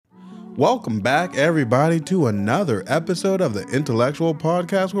Welcome back, everybody, to another episode of the Intellectual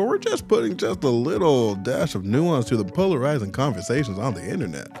Podcast, where we're just putting just a little dash of nuance to the polarizing conversations on the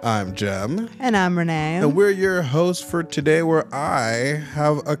internet. I'm Jem. And I'm Renee. And we're your hosts for today, where I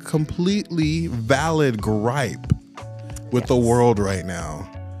have a completely valid gripe with the world right now.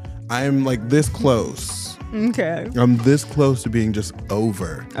 I'm like this close. Okay. I'm this close to being just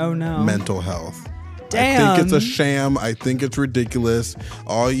over mental health. Damn. I think it's a sham. I think it's ridiculous.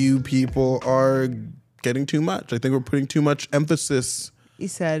 All you people are getting too much. I think we're putting too much emphasis. You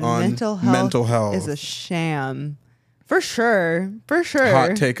said on mental health is a sham. For sure.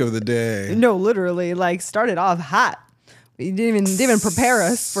 Hot take of the day. No, literally. Like, started off hot. You didn't even prepare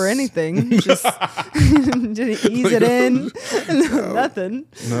us for anything. Just didn't ease it in. Nothing.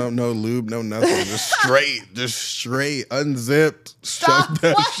 No lube, no nothing. Just straight, unzipped. Stop. Shove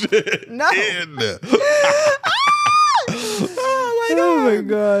that shit No. in. Oh my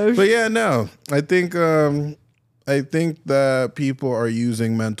gosh. But yeah, no. I think that people are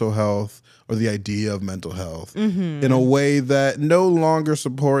using mental health or the idea of mental health in a way that no longer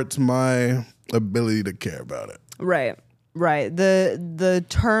supports my ability to care about it. Right. The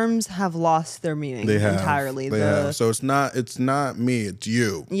terms have lost their meaning entirely. They have. So it's not me, it's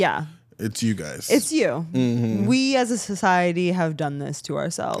you. Yeah. It's you guys. It's you. Mm-hmm. We as a society have done this to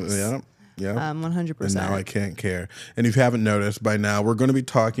ourselves. Yeah. 100%. And now I can't care. And if you haven't noticed by now, we're going to be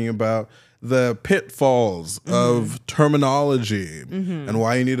talking about the pitfalls of terminology and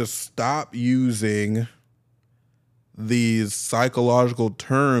why you need to stop using these psychological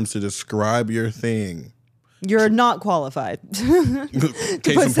terms to describe your thing. You're not qualified. Case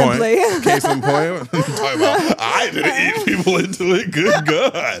in point. Talking about, I didn't eat people into it. Good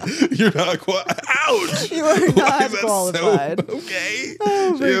God. You're not qualified. Ouch. You are not qualified. Okay.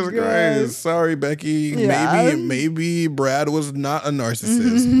 Oh my Jesus God. Christ. Sorry, Becky. Yeah. Maybe Brad was not a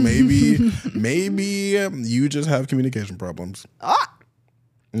narcissist. maybe you just have communication problems.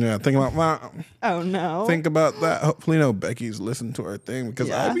 Yeah, think about that. Oh no. Think about that. Hopefully, Becky's listened to our thing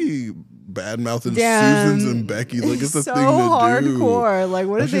because I'd be bad mouthing Damn. Susans and Becky. Like it's the so thing to hardcore. do. Like,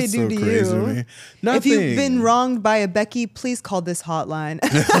 what did they do to crazy to you? me. Nothing. If you've been wronged by a Becky, please call this hotline.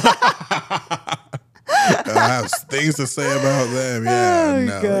 I have things to say about them. Yeah, Oh,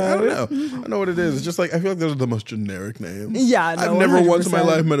 no. God. I don't know. I don't know what it is. It's just like I feel like those are the most generic names. Yeah, no, I've never once in my 100%.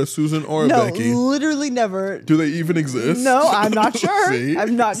 life met a Susan or a No, Becky. literally never. Do they even exist? No, I'm not sure. See?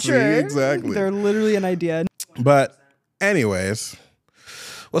 I'm not See, sure. exactly. They're literally an idea. But anyways,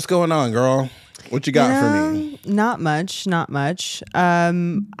 what's going on, girl? What you got for me? Not much.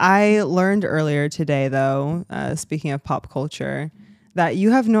 I learned earlier today, though, speaking of pop culture, that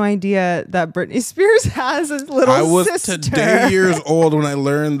you have no idea that Britney Spears has a little I was sister. today years old when I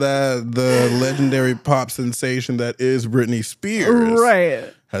learned that the legendary pop sensation that is Britney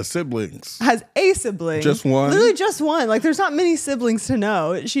Spears has siblings. Has a sibling. Just one? Literally just one. Like, there's not many siblings to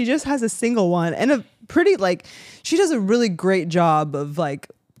know. She just has a single one. And a pretty, like, she does a really great job of, like,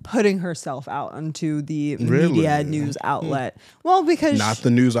 putting herself out onto the media news outlet. Well, because not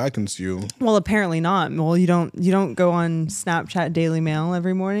the news I consume. Well, apparently not. Well, you don't go on Snapchat Daily Mail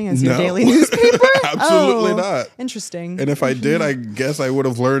every morning as your daily newspaper? Absolutely not. Interesting. And if I did, I guess I would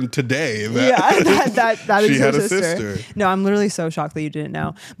have learned today that, that she is had her a sister. No, I'm literally so shocked that you didn't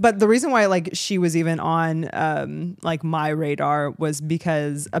know. But the reason why like she was even on like my radar was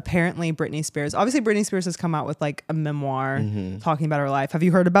because apparently Britney Spears has come out with like a memoir talking about her life. Have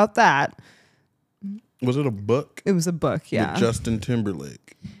you heard about that? Was it a book? It was a book, yeah. With Justin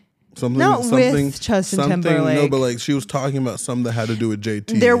Timberlake. With Justin Timberlake. No, but like she was talking about something that had to do with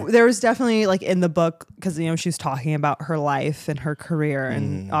JT. There was definitely like in the book, because she was talking about her life and her career,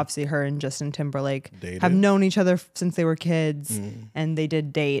 and obviously her and Justin Timberlake have known each other since they were kids, and they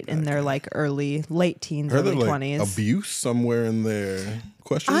did date in their like late teens, early 20s. Like abuse somewhere in there?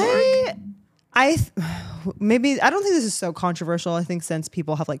 Question mark. Maybe I don't think this is so controversial. I think since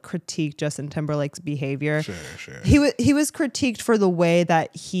people have like critiqued Justin Timberlake's behavior, sure. He was critiqued for the way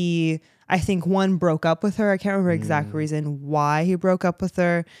that he, I think, one, broke up with her. I can't remember the exact reason why he broke up with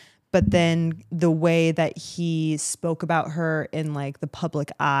her, but then the way that he spoke about her in like the public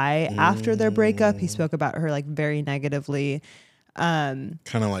eye after their breakup, he spoke about her like very negatively. Kind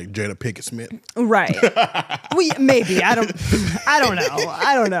of like Jada Pinkett Smith, right? Maybe I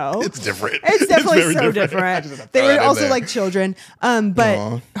don't know. It's different. It's definitely so different. They were also like children. But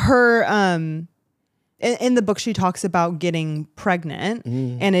Aww. her in the book she talks about getting pregnant,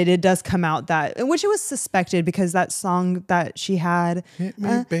 and it does come out that, which it was suspected because that song that she had, Hit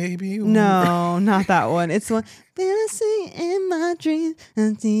me, baby. no, not that one. It's the one. Then I see in my dreams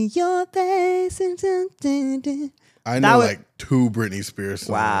and see your face and I know like 2 Britney Spears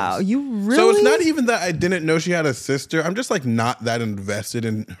songs. Wow, you really? So it's not even that I didn't know she had a sister. I'm just like not that invested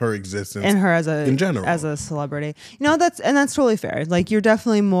in her existence and her in general as a celebrity. You know, that's totally fair. Like you're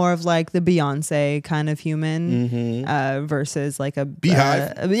definitely more of like the Beyonce kind of human versus like a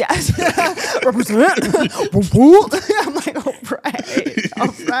Beehive. Yes, represent. I'm like,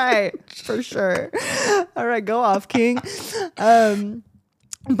 all right, for sure. All right, go off, King.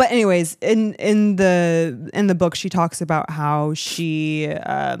 But anyways, in the book, she talks about how she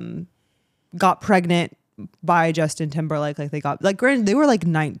got pregnant by Justin Timberlake. Like granted, they were like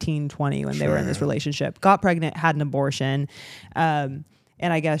 19, 20 when they were in this relationship. Got pregnant, had an abortion, and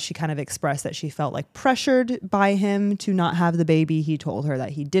I guess she kind of expressed that she felt like pressured by him to not have the baby. He told her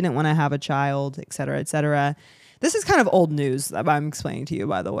that he didn't want to have a child, et cetera, et cetera. This is kind of old news that I'm explaining to you,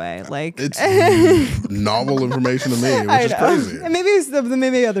 by the way. Like it's novel information to me, which is crazy. And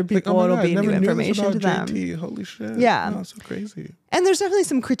maybe other people like, oh it'll God, be new information to them. JT. Holy shit! Yeah, oh, so crazy. And there's definitely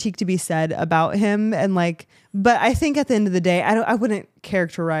some critique to be said about him, and like, but I think at the end of the day, I wouldn't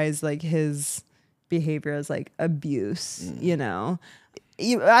characterize like his behavior as like abuse. You know.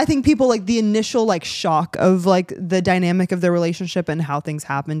 I think people like the initial like shock of like the dynamic of their relationship and how things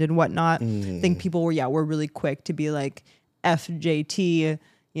happened and whatnot. I think people were really quick to be like FJT,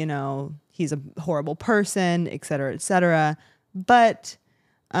 you know, he's a horrible person, et cetera, et cetera. But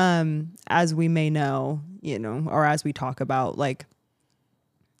as we may know, you know, or as we talk about, like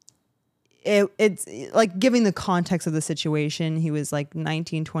it's like giving the context of the situation. He was like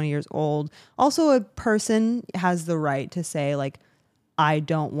 19, 20 years old. Also, a person has the right to say like, I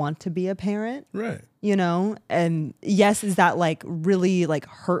don't want to be a parent. Right. You know? And yes, is that like really like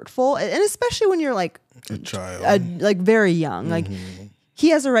hurtful? And especially when you're like a child. Like very young. Like he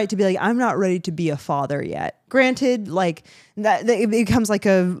has a right to be like, I'm not ready to be a father yet. Granted, like that it becomes like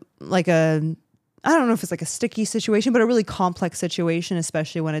a I don't know if it's like a sticky situation, but a really complex situation,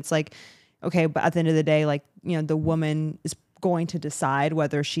 especially when it's like, okay, but at the end of the day, like, you know, the woman is going to decide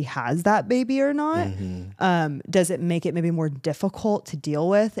whether she has that baby or not. Does it make it maybe more difficult to deal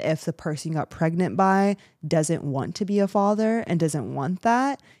with if the person you got pregnant by doesn't want to be a father and doesn't want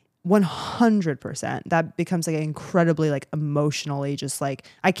that? 100%. That becomes like incredibly like emotionally just like,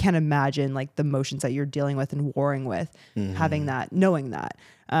 I can't imagine like the emotions that you're dealing with and warring with having that, knowing that.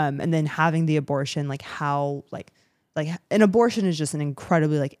 And then having the abortion, like how like an abortion is just an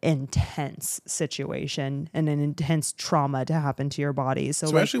incredibly like intense situation and an intense trauma to happen to your body. So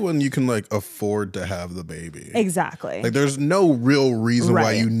especially like, when you can like afford to have the baby. Exactly. Like there's no real reason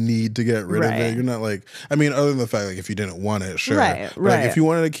why you need to get rid of it. You're not like, I mean, other than the fact like if you didn't want it, sure. But like if you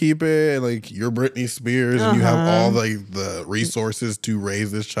wanted to keep it and like you're Britney Spears and you have all the resources to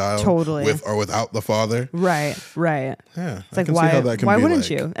raise this child with or without the father. Right. Yeah. It's like why wouldn't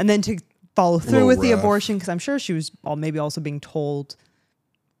you? And then to follow through with the abortion, because I'm sure she was maybe also being told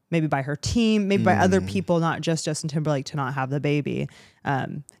maybe by her team, maybe by other people, not just Justin Timberlake, to not have the baby.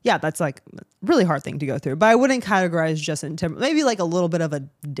 That's like a really hard thing to go through. But I wouldn't categorize Justin Timberlake, maybe like a little bit of a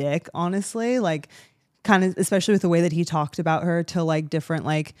dick, honestly, like kind of, especially with the way that he talked about her to like different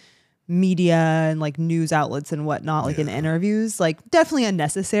like media and like news outlets and whatnot, like in interviews, like definitely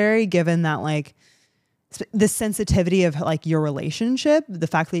unnecessary given that like the sensitivity of like your relationship, the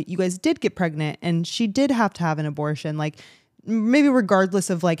fact that you guys did get pregnant and she did have to have an abortion, like maybe regardless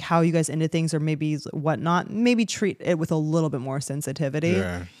of like how you guys ended things or maybe whatnot, maybe treat it with a little bit more sensitivity.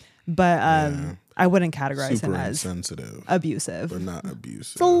 But I wouldn't categorize him as sensitive, abusive, but not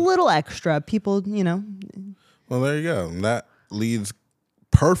abusive. It's a little extra. People, you know. Well, there you go. That leads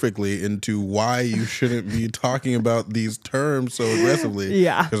perfectly into why you shouldn't be talking about these terms so aggressively.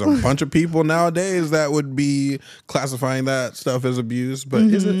 Yeah. There's a bunch of people nowadays that would be classifying that stuff as abuse, but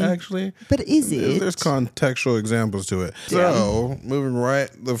is it actually? But is it? There's contextual examples to it. Yeah. So moving right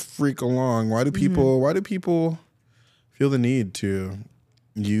the freak along, why do people feel the need to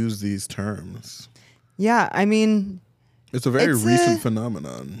use these terms? Yeah, I mean, it's a very recent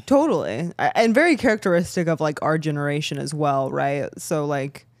phenomenon. Totally. And very characteristic of like our generation as well, right? So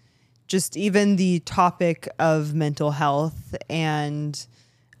like just even the topic of mental health and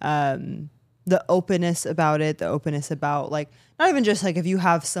the openness about it, the openness about like, not even just like if you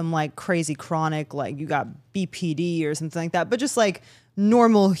have some like crazy chronic, like you got BPD or something like that, but just like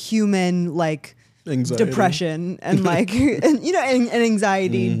normal human like anxiety, depression and like, and, you know, and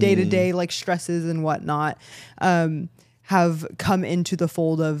anxiety, day-to-day like stresses and whatnot. Have come into the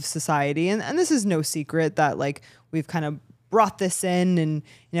fold of society. And this is no secret that like we've kind of brought this in and,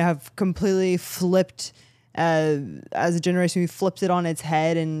 you know, have completely flipped as a generation, we flipped it on its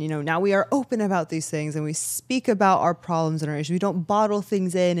head. And, you know, now we are open about these things and we speak about our problems in our issue. We don't bottle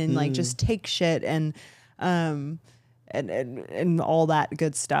things in and like just take shit. And and all that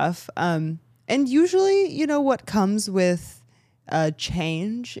good stuff. And usually, you know, what comes with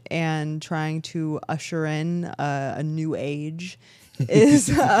change and trying to usher in a new age is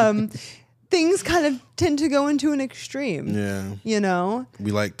things kind of tend to go into an extreme. Yeah. You know?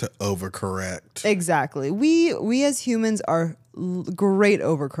 We like to overcorrect. Exactly. We as humans are great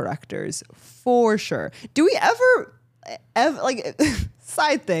overcorrectors, for sure. Do we ever like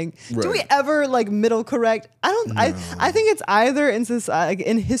side thing? Right. Do we ever like middle correct? I don't. No. I think it's either in society, like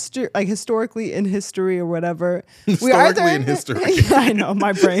in history, like historically in history or whatever. Historically in history. Yeah, I know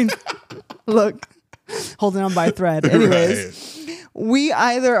my brain. Look, holding on by a thread. Anyways. Right. We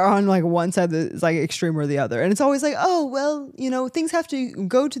either are on like one side that's like extreme or the other. And it's always like, oh, well, you know, things have to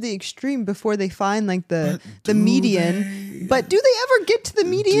go to the extreme before they find like the median. But do they ever get to the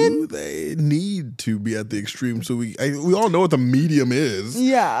median? Do they need to be at the extreme? So we all know what the medium is.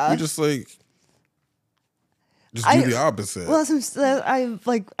 Yeah. We just like, do the opposite. Well,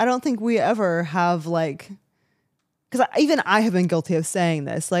 I don't think we ever have like, because even I have been guilty of saying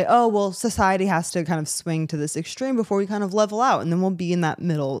this, like, oh, well, society has to kind of swing to this extreme before we kind of level out. And then we'll be in that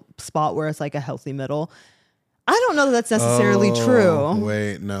middle spot where it's like a healthy middle. I don't know that that's necessarily true.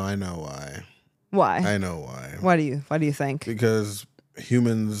 Wait, no, I know why. Why? I know why. Why do you think? Because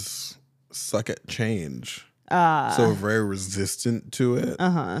humans suck at change. So we're very resistant to it.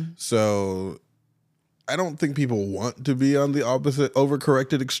 So I don't think people want to be on the opposite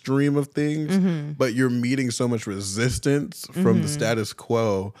overcorrected extreme of things, but you're meeting so much resistance from the status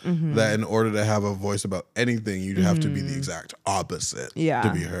quo that in order to have a voice about anything, you'd have to be the exact opposite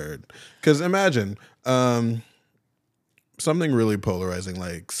to be heard. Because imagine something really polarizing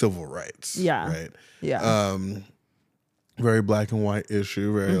like civil rights. Yeah. Right? Yeah. Very black and white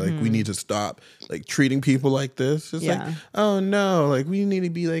issue, very like we need to stop like treating people like this. It's like, oh no, like we need to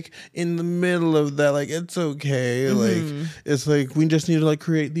be like in the middle of that, like it's okay. Like it's like we just need to like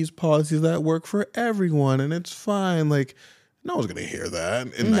create these policies that work for everyone and it's fine. Like no one's gonna hear that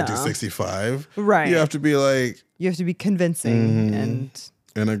in 1965. Right. You have to be like convincing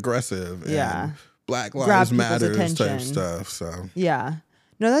and aggressive and Black Grab Lives people's Matter attention. type stuff. So yeah.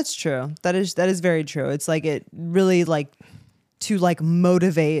 No, that's true. That is very true. It's like it really like to like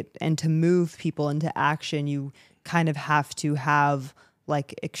motivate and to move people into action, you kind of have to have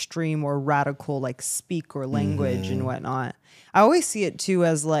like extreme or radical like speak or language and whatnot. I always see it too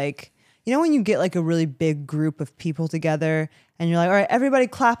as like, you know, when you get like a really big group of people together and you're like, all right, everybody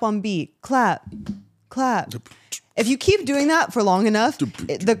clap on beat, clap, clap. If you keep doing that for long enough,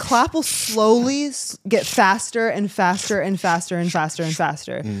 the clap will slowly get faster and faster and faster and faster and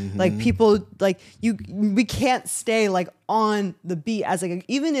faster. Like people, like we can't stay like on the beat as like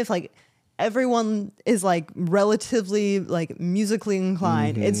even if like everyone is like relatively like musically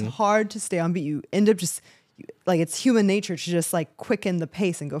inclined, it's hard to stay on beat. You end up just like it's human nature to just like quicken the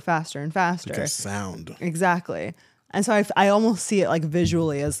pace and go faster and faster. like a sound. Exactly, and so I almost see it like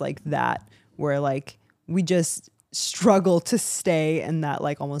visually as like that, where like we just struggle to stay in that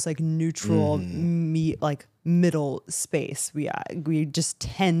like almost like neutral like middle space. We just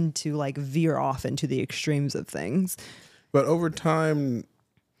tend to like veer off into the extremes of things. But over time,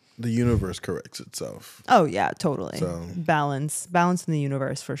 the universe corrects itself. Oh yeah, totally. So balance in the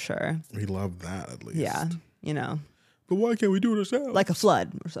universe for sure. We love that at least. Yeah, you know. But why can't we do it ourselves? Like a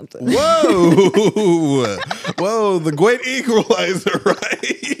flood or something. Whoa, whoa, the great equalizer,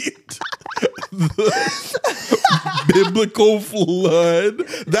 right? Biblical flood.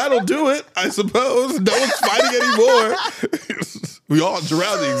 That'll do it, I suppose. No one's fighting anymore. We all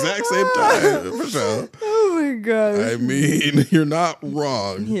drown at the exact same time, for sure. Oh my gosh. I mean, you're not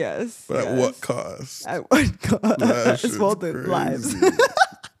wrong. Yes. But at what cost? At what cost? Well, the lives.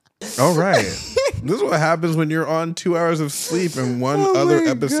 All right. This is what happens when you're on 2 hours of sleep and one other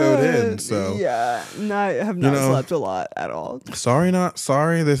episode in. So yeah, I have not slept a lot at all. Sorry, not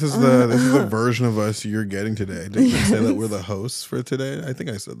sorry. This is the version of us you're getting today. Did you say that we're the hosts for today? I think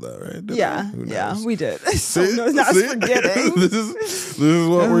I said that, right? Yeah, we did. So not forgetting. this is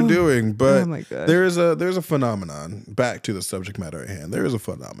what we're doing. But oh my God. there's a phenomenon. Back to the subject matter at hand. There is a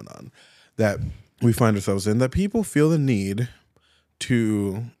phenomenon that we find ourselves in that people feel the need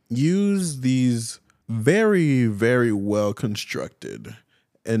to use these very, very well constructed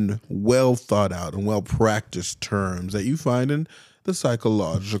and well thought out and well practiced terms that you find in the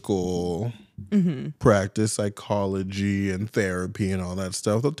psychological practice, psychology and therapy and all that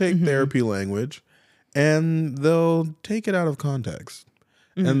stuff. They'll take therapy language and they'll take it out of context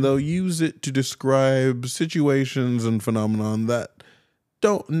and they'll use it to describe situations and phenomenon that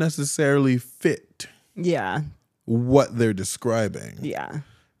don't necessarily fit Yeah. what they're describing. Yeah.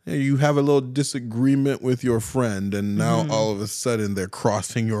 You have a little disagreement with your friend, and now all of a sudden they're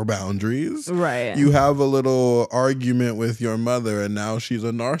crossing your boundaries. Right. You have a little argument with your mother, and now she's a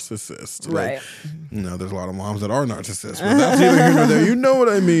narcissist. Right. Like, there's a lot of moms that are narcissists, but that's neither here nor there. You know what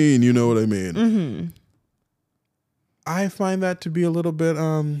I mean. You know what I mean. I find that to be a little bit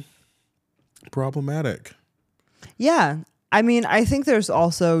problematic. Yeah. I mean, I think there's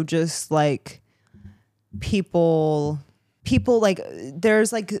also just like people like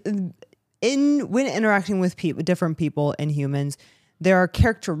there's like when interacting with different people and humans, there are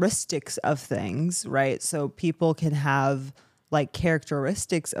characteristics of things, right? So people can have like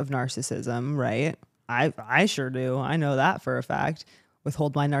characteristics of narcissism, right? I sure do. I know that for a fact.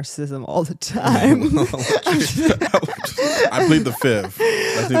 Withhold my narcissism all the time. I plead the fifth.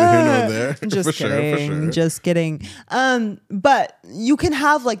 That's neither here nor there. Just for kidding. Sure. Just kidding. But you can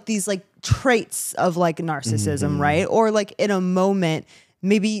have like these like traits of like narcissism, right? Or like in a moment,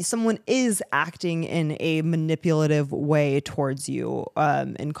 maybe someone is acting in a manipulative way towards you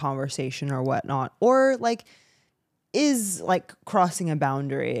in conversation or whatnot, or like is like crossing a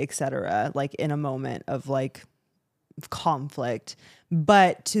boundary, etc. Like in a moment of like conflict,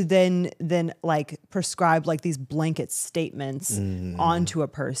 but to then like prescribe like these blanket statements onto a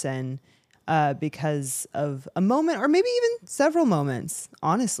person because of a moment or maybe even several moments,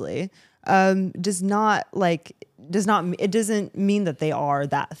 honestly, it doesn't mean that they are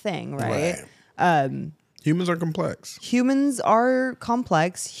that thing, right? Humans are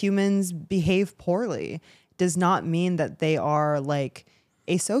complex. Humans behave poorly. Does not mean that they are like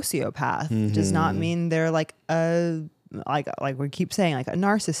a sociopath. Does not mean they're like a like we keep saying, like a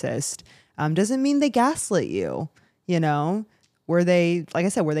narcissist. Doesn't mean they gaslit you. Were they, like I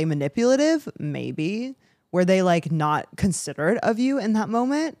said, were they manipulative? Maybe. Were they like not considerate of you in that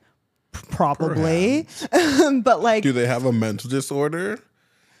moment? Probably. But like, do they have a mental disorder?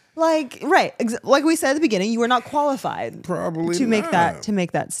 Like, right. Like we said at the beginning, you were not qualified probably to make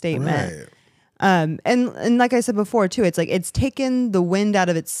that statement. Right. And like I said before too, it's like it's taken the wind out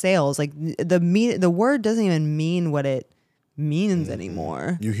of its sails. Like the word doesn't even mean what it means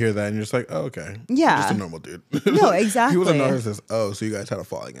anymore. You hear that and you're just like, oh, okay. Yeah. Just a normal dude. No, exactly. He was a narcissist. Oh, so you guys had a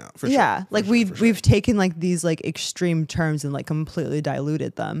falling out. For yeah. Sure. Like we've taken like these like extreme terms and like completely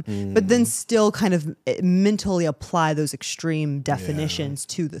diluted them, but then still kind of mentally apply those extreme definitions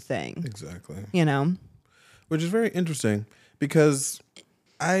to the thing. Exactly. Which is very interesting because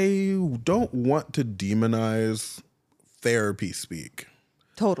I don't want to demonize therapy speak.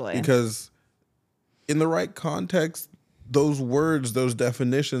 Totally. Because in the right context, those words, those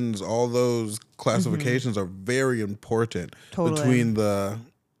definitions, all those classifications are very important between the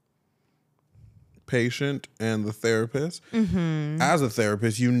patient and the therapist. As a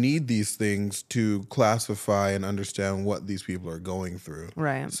therapist, you need these things to classify and understand what these people are going through.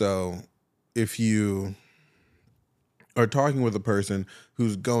 Right. So if you are talking with a person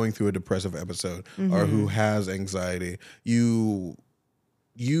who's going through a depressive episode or who has anxiety, you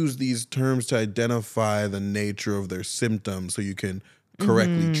use these terms to identify the nature of their symptoms so you can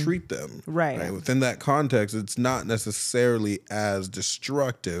correctly treat them. Right. Within that context, it's not necessarily as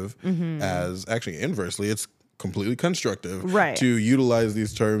destructive as, actually inversely, it's completely constructive to utilize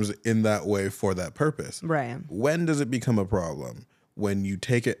these terms in that way for that purpose. Right. When does it become a problem? When you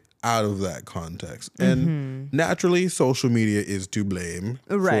take it out of that context. And naturally, social media is to blame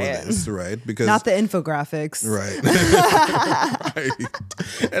for this, right? Because not the infographics. Right. Right.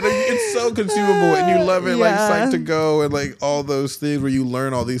 And it's so consumable and you love it, like Psych2Go and like all those things where you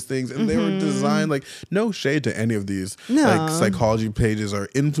learn all these things. And they were designed, like, no shade to any of these like psychology pages or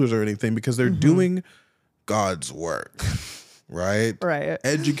influencers or anything, because they're doing God's work, right? Right.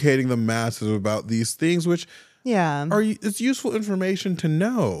 Educating the masses about these things, which it's useful information to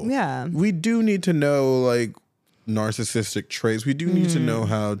know. Yeah. We do need to know like narcissistic traits. We do need to know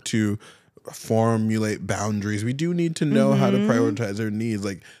how to formulate boundaries. We do need to know how to prioritize their needs.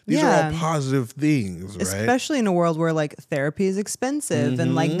 Like these are all positive things, right? Especially in a world where like therapy is expensive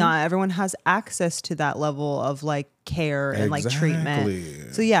and like not everyone has access to that level of like care and like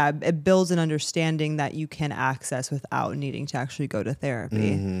treatment. So it builds an understanding that you can access without needing to actually go to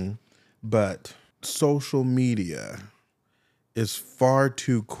therapy. But social media is far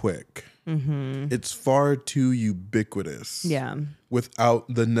too quick. It's far too ubiquitous. Yeah.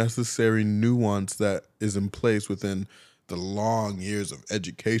 Without the necessary nuance that is in place within the long years of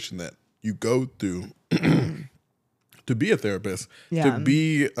education that you go through to be a therapist, to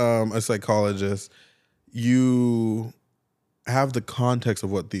be a psychologist. You have the context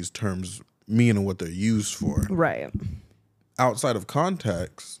of what these terms mean and what they're used for. Right. Outside of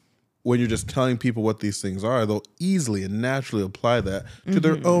context, when you're just telling people what these things are, they'll easily and naturally apply that to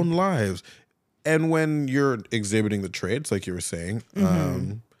their own lives. And when you're exhibiting the traits, like you were saying,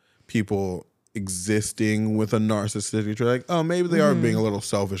 people existing with a narcissistic trait, like, oh, maybe they are being a little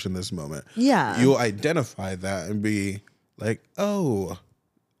selfish in this moment. Yeah. You'll identify that and be like, oh,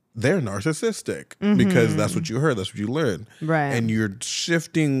 they're narcissistic because that's what you heard, that's what you learned. Right. And you're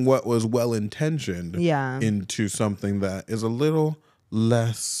shifting what was well-intentioned into something that is a little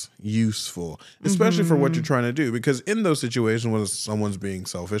less useful, especially for what you're trying to do. Because in those situations when someone's being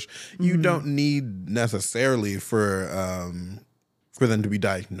selfish, you don't need necessarily for them to be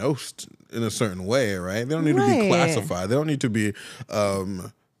diagnosed in a certain way, right? They don't need to be classified. They don't need to be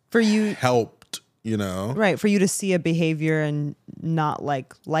for you helped, you know? Right. For you to see a behavior and not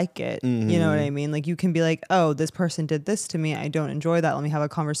like it. You know what I mean? Like you can be like, oh, this person did this to me. I don't enjoy that. Let me have a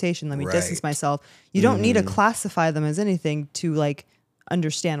conversation. Let me distance myself. You don't need to classify them as anything to like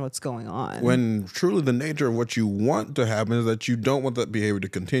understand what's going on. When truly the nature of what you want to happen is that you don't want that behavior to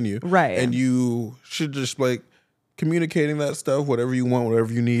continue. Right. And you should just like communicating that stuff, whatever you want,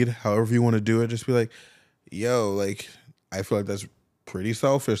 whatever you need, however you want to do it, just be like, yo, like, I feel like that's pretty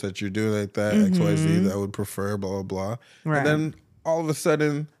selfish that you're doing like that, XYZ, that I would prefer, blah, blah, blah. Right. And then all of a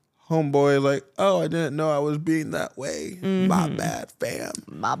sudden, homeboy like, oh, I didn't know I was being that way. My bad, fam.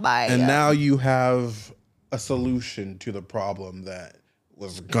 My bad. And now you have a solution to the problem that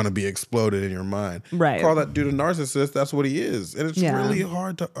was going to be exploded in your mind. Right. Call that dude a narcissist. That's what he is. And it's really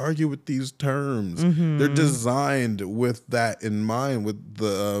hard to argue with these terms. They're designed with that in mind, with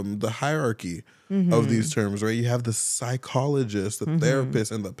the hierarchy of these terms, right? You have the psychologist, the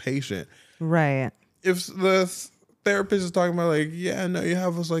therapist, and the patient. Right. If the therapist is talking about like, yeah, no, you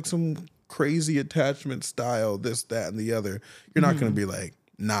have like some crazy attachment style, this, that, and the other, you're not going to be like,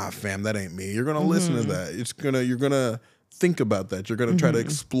 nah, fam, that ain't me. You're going to listen to that. You're going to think about that. You're going to try to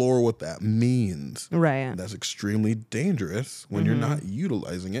explore what that means. Right. And that's extremely dangerous when you're not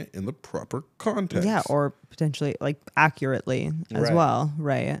utilizing it in the proper context. Yeah, or potentially like accurately as well.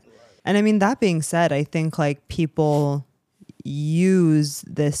 Right. And I mean, that being said, I think like people use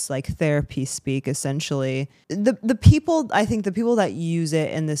this like therapy speak essentially. The people that use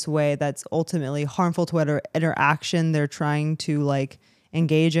it in this way that's ultimately harmful to whatever interaction they're trying to like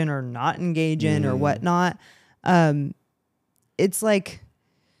engage in or not engage in or whatnot. It's like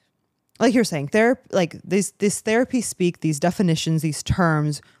you're saying, this therapy speak, these definitions, these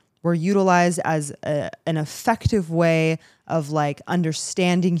terms were utilized as an effective way of like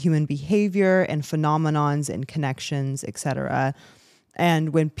understanding human behavior and phenomenons and connections, etc.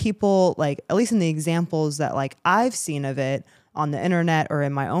 And when people like, at least in the examples that like I've seen of it on the internet or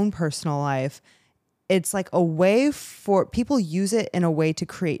in my own personal life, it's like a way for people use it in a way to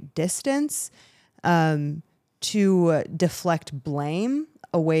create distance, to deflect blame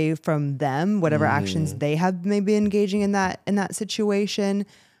away from them, whatever actions they have maybe engaging in that situation.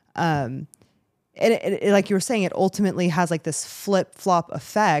 It, like you were saying, it ultimately has like this flip flop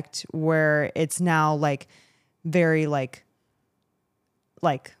effect where it's now like very like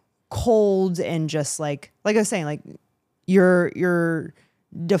cold and just like I was saying, like you're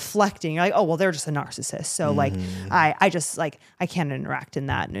deflecting. You're like, oh well, they're just a narcissist, so like I just like I can't interact in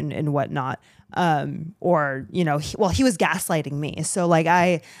that and whatnot. Or you know, he was gaslighting me, so like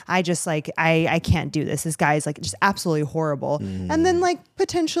I just like I can't do this. This guy is like just absolutely horrible. And then like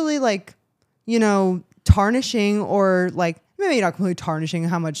potentially like, you know, tarnishing or like maybe not completely tarnishing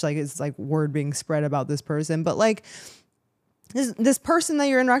how much like it's like word being spread about this person, but like this person that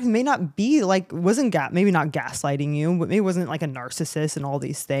you're interacting with may not be like maybe not gaslighting you, but maybe wasn't like a narcissist and all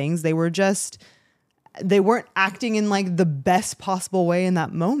these things. They weren't acting in like the best possible way in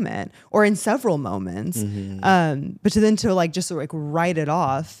that moment or in several moments. But to like just like write it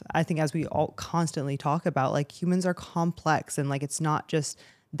off, I think as we all constantly talk about, like humans are complex and like it's not just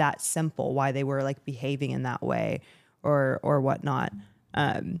that simple why they were like behaving in that way or whatnot.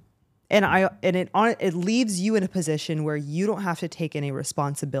 And it leaves you in a position where you don't have to take any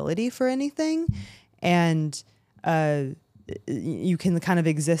responsibility for anything. And you can kind of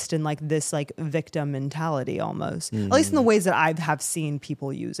exist in like this like victim mentality almost, at least in the ways that I have seen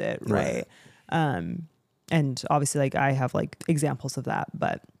people use it. Right. And obviously like I have like examples of that,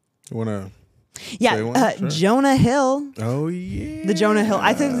 but you want to sure. Jonah Hill. Oh yeah. The Jonah Hill.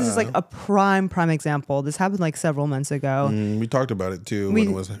 I think this is like a prime example. This happened like several months ago. We talked about it too when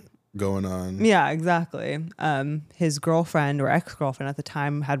it was going on. Yeah, exactly. His girlfriend or ex-girlfriend at the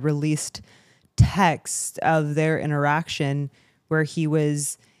time had released text of their interaction where it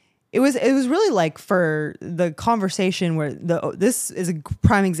was really like for the conversation where this is a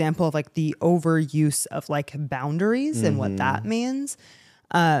prime example of like the overuse of like boundaries and what that means.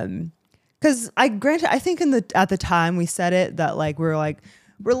 Because I think at the time we said it that like we were like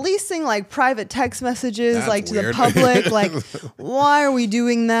releasing like private text messages That's like to the weird. public. Like, why are we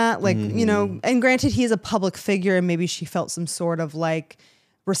doing that? Like, you know, and granted, he's a public figure, and maybe she felt some sort of like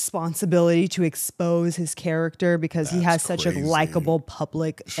responsibility to expose his character because he has such a likable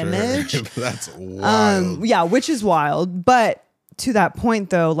public image. That's wild. Yeah, which is wild. But to that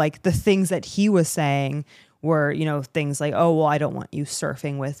point, though, like the things that he was saying were, you know, things like, oh, well, I don't want you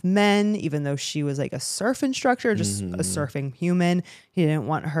surfing with men, even though she was like a surf instructor, just a surfing human. He didn't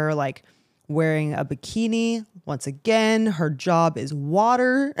want her like wearing a bikini. Once again, her job is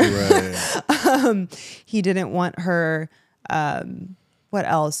water. Right. He didn't want her. What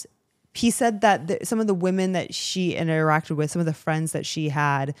else? He said that some of the women that she interacted with, some of the friends that she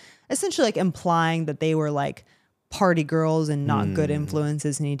had, essentially like implying that they were like party girls and not good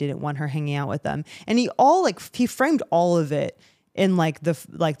influences, and he didn't want her hanging out with them. And he framed all of it in like the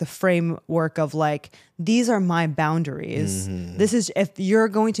framework of like, these are my boundaries. This is, if you're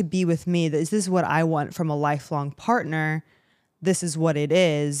going to be with me, this is what I want from a lifelong partner. This is what it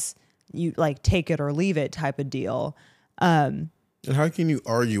is. You like take it or leave it type of deal. And how can you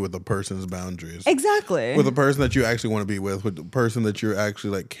argue with a person's boundaries? Exactly. With a person that you actually want to be with the person that you're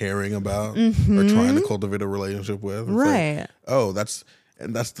actually like caring about or trying to cultivate a relationship with. It's right. Like, oh, that's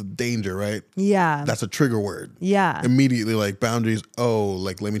the danger, right? Yeah. That's a trigger word. Yeah. Immediately, like boundaries. Oh,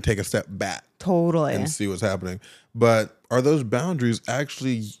 like let me take a step back. Totally. And see what's happening. But are those boundaries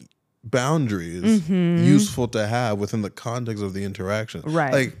actually boundaries useful to have within the context of the interaction?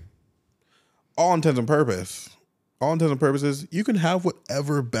 Right. Like, all intents and purposes, you can have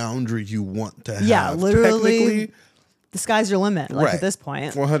whatever boundary you want to have. Yeah, literally, the sky's your limit, like right. at this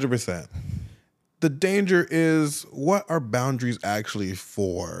point. 100%. The danger is, what are boundaries actually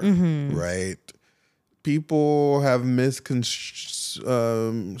for, right? People have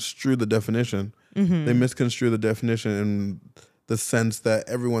misconstrued the definition. They misconstrue the definition in the sense that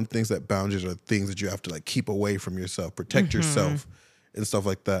everyone thinks that boundaries are things that you have to like keep away from yourself, protect yourself, and stuff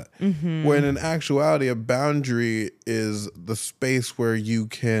like that. When in actuality, a boundary is the space where you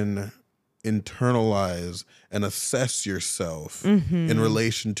can internalize and assess yourself in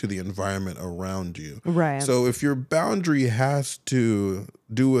relation to the environment around you. Right. So if your boundary has to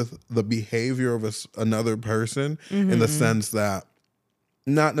do with the behavior of another person in the sense that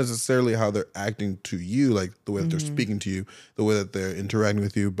not necessarily how they're acting to you, like the way that they're speaking to you, the way that they're interacting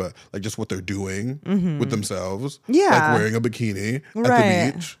with you, but like just what they're doing with themselves. Yeah. Like wearing a bikini at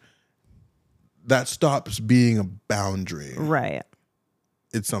the beach. That stops being a boundary. Right.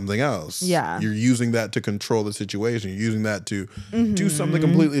 It's something else. Yeah. You're using that to control the situation. You're using that to do something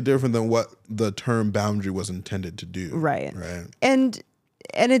completely different than what the term boundary was intended to do. Right. Right.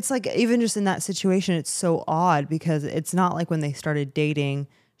 And it's like, even just in that situation, it's so odd because it's not like when they started dating,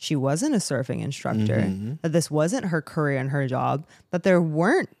 she wasn't a surfing instructor, that this wasn't her career and her job, that there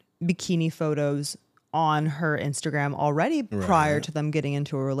weren't bikini photos on her Instagram already prior to them getting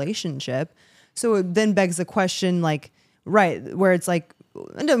into a relationship. So it then begs the question, like, right, where it's like,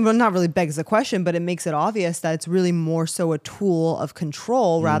 not really begs the question, but it makes it obvious that it's really more so a tool of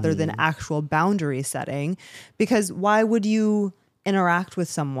control rather than actual boundary setting. Because why would you interact with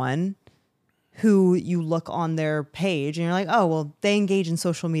someone who you look on their page and you're like, oh, well, they engage in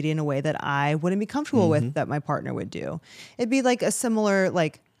social media in a way that I wouldn't be comfortable with, that my partner would do? It'd be like a similar,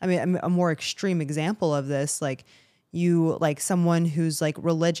 like, I mean, a more extreme example of this, like you, like someone who's like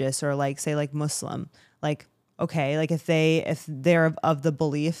religious or like, say like Muslim, like, okay, like if they're of the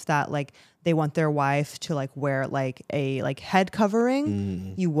belief that like they want their wife to like wear like a like head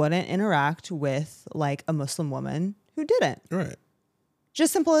covering, you wouldn't interact with like a Muslim woman who didn't. Right.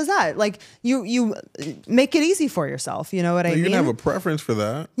 Just simple as that. Like you make it easy for yourself. You know what I mean? You can have a preference for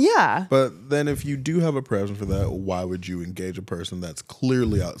that. Yeah. But then if you do have a preference for that, why would you engage a person that's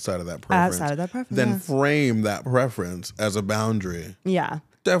clearly outside of that preference? Outside of that preference. Then frame that preference as a boundary. Yeah.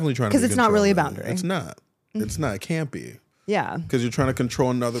 Definitely trying to, because it's not really a boundary. It's not. It's not. It can't be. Yeah. Because you're trying to control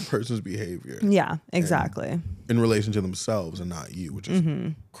another person's behavior. Yeah, exactly. In relation to themselves and not you, which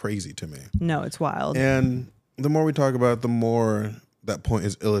is crazy to me. No, it's wild. And the more we talk about it, the more that point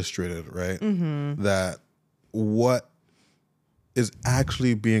is illustrated, right? That what is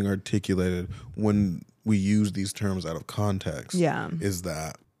actually being articulated when we use these terms out of context is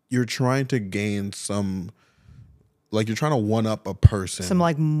that you're trying to gain some, like you're trying to one up a person. Some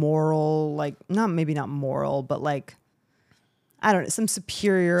like moral, like maybe not moral, but like, I don't know, some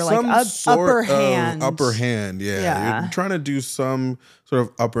superior, like upper hand. Upper hand, yeah. You're trying to do some sort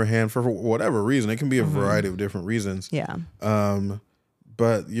of upper hand for whatever reason. It can be a variety of different reasons. Yeah.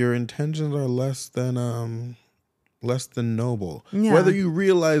 But your intentions are less than less than noble, Yeah. whether you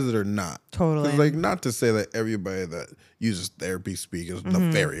realize it or not. Totally. 'Cause, like, not to say that everybody that uses therapy speak is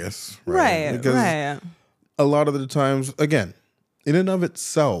nefarious, Right. Because Right. a lot of the times, again, in and of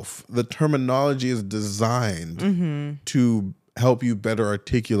itself, the terminology is designed to help you better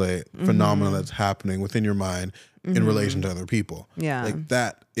articulate phenomena that's happening within your mind in relation to other people. Yeah. Like,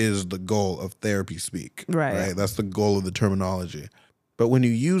 that is the goal of therapy speak. Right. That's the goal of the terminology. But when you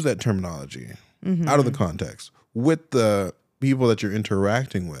use that terminology out of the context with the people that you're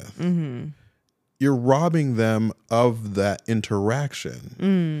interacting with, you're robbing them of that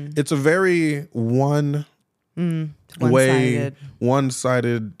interaction. It's a very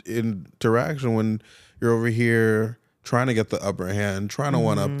one-sided interaction when you're over here trying to get the upper hand, trying to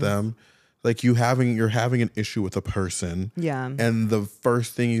one up them. Like, you're having an issue with a person. Yeah. And the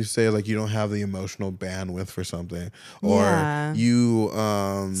first thing you say is like, you don't have the emotional bandwidth for something. Or Yeah. you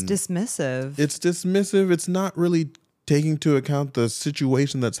It's dismissive. It's dismissive. It's not really taking into account the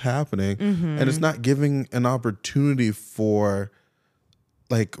situation that's happening. And it's not giving an opportunity for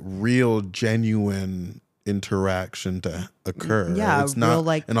like real, genuine interaction to occur. Yeah, right? It's not real,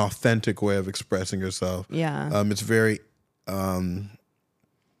 like, an authentic way of expressing yourself. Yeah. It's very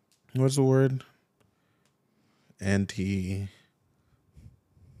what's the word? The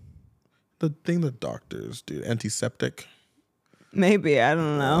thing that doctors do, antiseptic. Maybe, I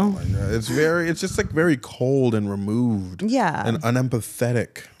don't know. Oh my God. It's just like very cold and removed. Yeah. And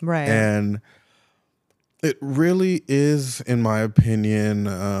unempathetic. Right. And it really is, in my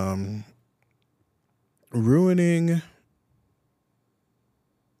opinion, ruining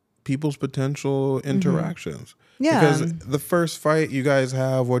people's potential interactions. Yeah. Because the first fight you guys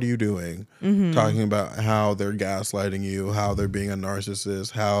have, what are you doing? Talking about how they're gaslighting you, how they're being a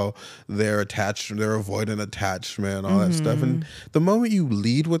narcissist, how they're avoiding attachment, all that stuff. And the moment you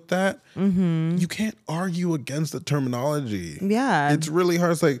lead with that, you can't argue against the terminology. Yeah. It's really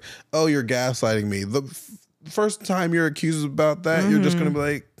hard. It's like, oh, you're gaslighting me. The first time you're accused about that, you're just going to be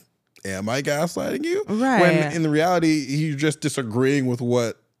like, am I gaslighting you? Right. When in the reality, you're just disagreeing with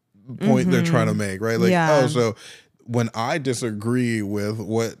what point they're trying to make, right? Like, Yeah. oh, so when I disagree with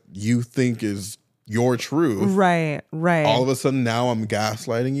what you think is your truth, Right. all of a sudden now I'm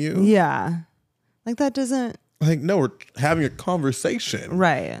gaslighting you. Yeah. Like, that doesn't. Like, no, we're having a conversation.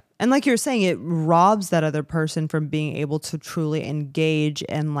 Right. And like you're saying, it robs that other person from being able to truly engage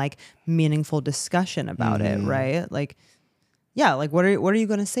in like meaningful discussion about it, right? Like, yeah, like what are you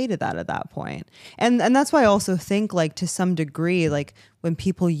going to say to that at that point? And that's why I also think, like, to some degree, like when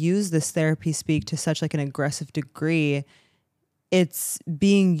people use this therapy speak to such like an aggressive degree, it's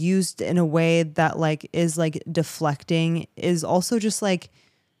being used in a way that like is like deflecting, is also just like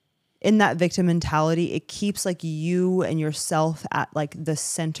in that victim mentality. It keeps like you and yourself at like the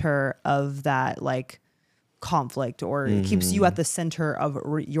center of that like conflict, or it keeps you at the center of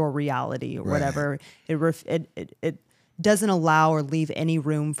your reality or whatever. It doesn't allow or leave any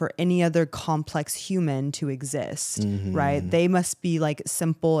room for any other complex human to exist, right? They must be like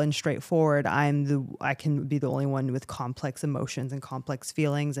simple and straightforward. I can be the only one with complex emotions and complex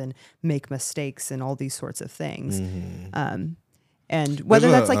feelings and make mistakes and all these sorts of things. And whether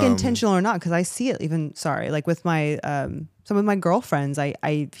that's like intentional or not, because I see it even, like with my, some of my girlfriends,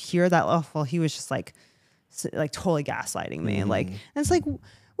 I hear that, oh, well, he was just like totally gaslighting me. Like, and it's like,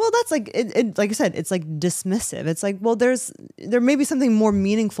 well, that's like, it, like I said, it's like dismissive. It's like, well, there may be something more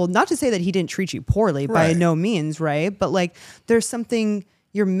meaningful, not to say that he didn't treat you poorly by no means, right? But like, there's something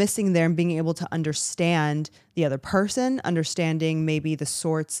you're missing there in being able to understand the other person, understanding maybe the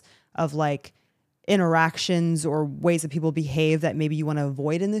sorts of like interactions or ways that people behave that maybe you want to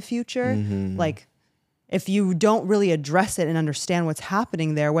avoid in the future. Like, if you don't really address it and understand what's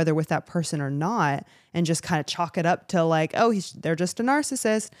happening there, whether with that person or not, and just kind of chalk it up to like, oh, they're just a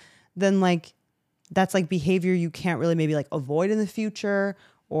narcissist, then like that's like behavior you can't really maybe like avoid in the future,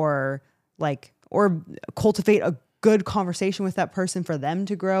 or cultivate a good conversation with that person for them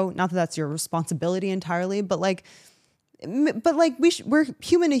to grow. Not that that's your responsibility entirely, but like we're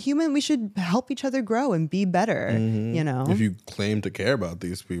human to human. We should help each other grow and be better, you know? If you claim to care about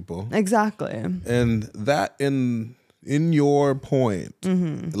these people. Exactly. And that in your point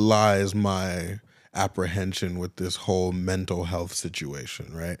lies my apprehension with this whole mental health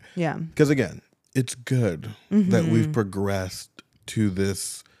situation, right? Yeah. Because again, it's good that we've progressed to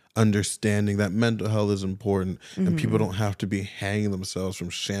this understanding that mental health is important and people don't have to be hanging themselves from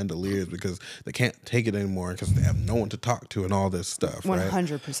chandeliers because they can't take it anymore because they have no one to talk to and all this stuff.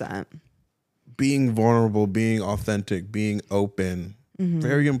 100%. Being vulnerable, being authentic, being open,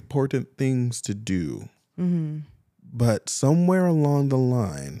 very important things to do. But somewhere along the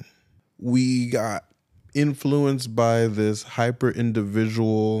line, we got influenced by this hyper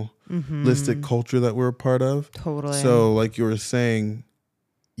individualistic culture that we're a part of. Totally. So like you were saying,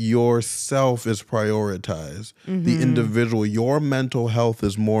 yourself is prioritized. The individual, your mental health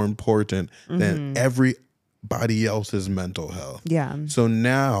is more important than everybody else's mental health. Yeah. So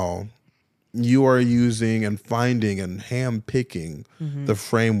now you are using and finding and handpicking the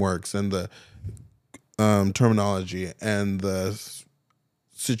frameworks and the terminology and the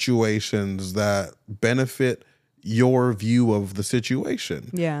situations that benefit your view of the situation.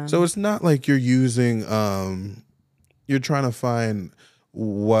 Yeah. So it's not like you're using, you're trying to find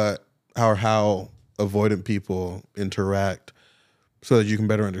how avoidant people interact so that you can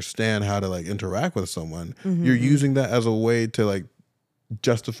better understand how to like interact with someone. You're using that as a way to like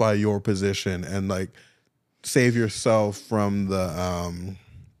justify your position and like save yourself from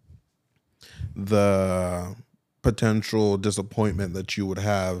the potential disappointment that you would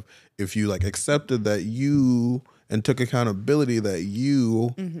have if you like accepted that you and took accountability that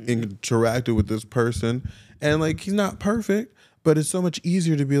you interacted with this person and like he's not perfect, but it's so much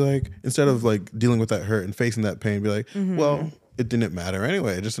easier to be like, instead of like dealing with that hurt and facing that pain, be like, well, it didn't matter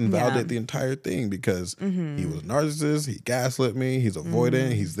anyway. Just invalidate the entire thing because he was a narcissist, he gaslit me, he's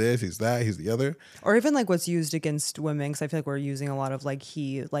avoidant, he's this, he's that, he's the other. Or even like what's used against women, because I feel like we're using a lot of like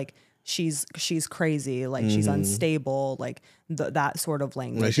she's crazy, like she's unstable, like that sort of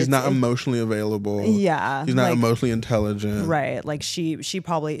language. Like she's not emotionally available. Yeah, she's not like, emotionally intelligent. Right, like she's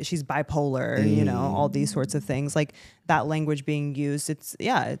bipolar. You know, all these sorts of things. Like that language being used. It's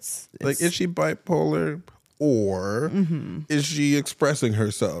like, is she bipolar? Or is she expressing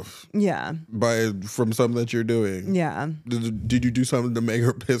herself? Yeah. From something that you're doing? Yeah. Did you do something to make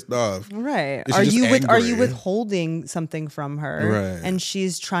her pissed off? Right. Are you withholding something from her? Right. And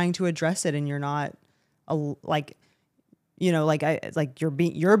she's trying to address it, and you're not, like, you know, like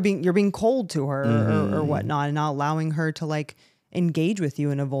you're being cold to her or whatnot, and not allowing her to like engage with you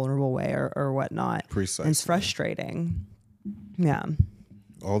in a vulnerable way or whatnot. Precisely. And it's frustrating. Yeah.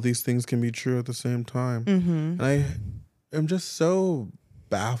 All these things can be true at the same time. And I am just so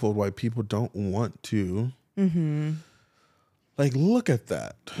baffled why people don't want to like look at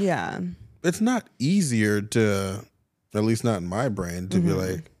that. Yeah. It's not easier to, at least not in my brain, to be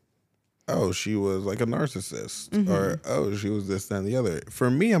like, oh, she was like a narcissist or oh, she was this, that, and the other.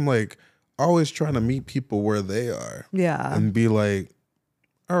 For me, I'm like always trying to meet people where they are. Yeah. And be like,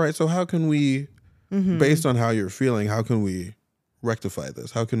 all right, so how can we, based on how you're feeling, how can we rectify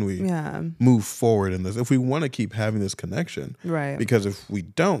this? How can we move forward in this if we want to keep having this connection? Right. Because if we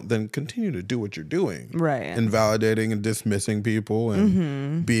don't, then continue to do what you're doing. Right. Invalidating and dismissing people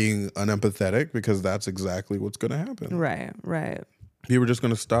and being unempathetic, because that's exactly what's going to happen. Right. Right. People are just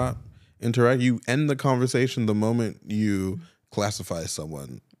going to stop interact. You end the conversation the moment you classify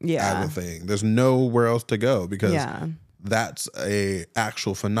someone as a thing. There's nowhere else to go, because that's a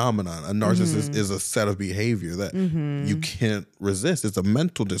actual phenomenon. A narcissist is a set of behavior that you can't resist. It's a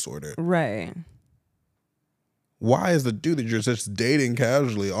mental disorder. Right. Why is the dude that you're just dating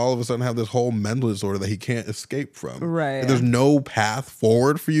casually all of a sudden have this whole mental disorder that he can't escape from? Right. And there's no path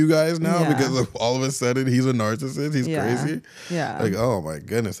forward for you guys now because of all of a sudden he's a narcissist. He's crazy. Yeah. Like, oh my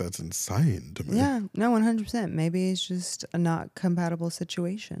goodness, that's insane to me. Yeah. No, 100%. Maybe it's just a not compatible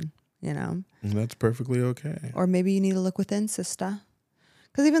situation, you know? And that's perfectly okay. Or maybe you need to look within, sister.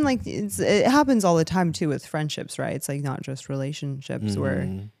 Because even like it happens all the time too with friendships, right? It's like not just relationships where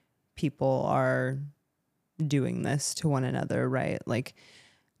people are doing this to one another, right? Like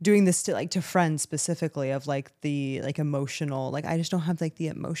doing this to friends specifically, of like the like emotional, like I just don't have like the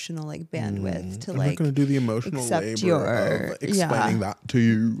emotional like bandwidth to I'm like not gonna do the emotional labor of explaining that to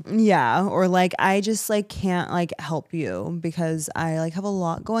you. Yeah. Or like I just like can't like help you because I like have a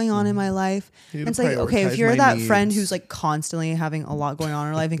lot going on in my life. And it's like, okay, if you're that friend who's like constantly having a lot going on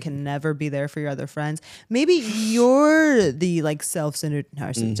in her life and can never be there for your other friends, maybe you're the like self-centered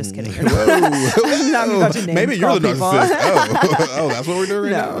narcissist. Just kidding. I'm about to name maybe you're the people. narcissist. Oh, that's what we're doing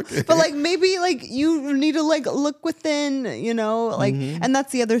right now. Okay. But like maybe like you need to like look within, you know, like, and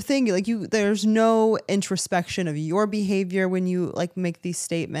that's the other thing. Like there's no introspection of your behavior when you like make these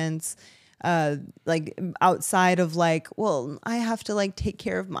statements, like outside of like, well, I have to like take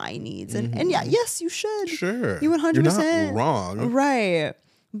care of my needs, and yeah, yes, you should. Sure, you 100%. You're not wrong, right?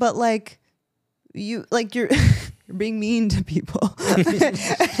 But like you're being mean to people.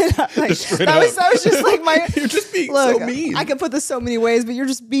 That was just like my. You're just being so mean. I could put this so many ways, but you're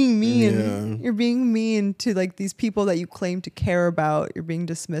just being mean. Yeah. You're being mean to like these people that you claim to care about. You're being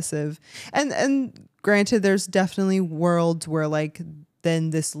dismissive. And granted, there's definitely worlds where like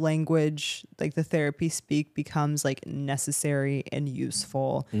then this language, like the therapy speak, becomes like necessary and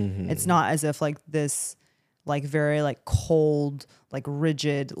useful. It's not as if like this like very like cold, like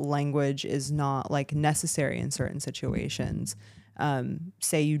rigid language is not like necessary in certain situations.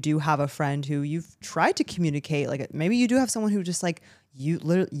 Say you do have a friend who you've tried to communicate, like maybe you do have someone who just like you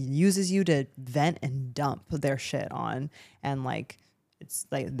literally uses you to vent and dump their shit on, and like it's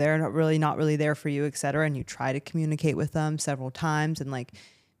like they're not really there for you, etc. And you try to communicate with them several times, and like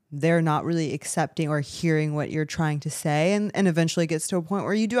they're not really accepting or hearing what you're trying to say, and eventually it gets to a point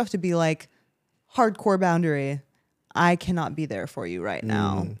where you do have to be like, hardcore boundary, I cannot be there for you right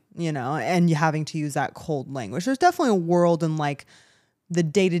now, you know, and you having to use that cold language. There's definitely a world in like the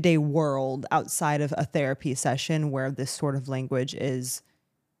day-to-day world outside of a therapy session where this sort of language is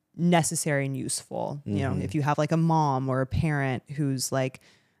necessary and useful. You know, if you have like a mom or a parent who's like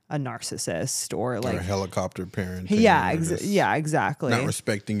a narcissist or like a helicopter parent. Yeah, exactly. Not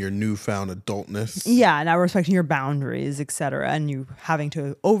respecting your newfound adultness. Yeah, not respecting your boundaries, etc. And you having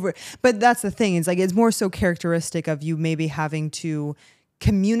to but that's the thing, it's like it's more so characteristic of you maybe having to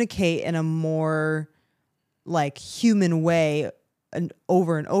communicate in a more like human way and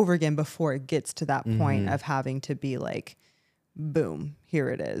over again before it gets to that point of having to be like, boom, here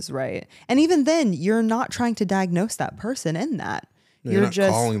it is, right? And even then, you're not trying to diagnose that person in that. You're not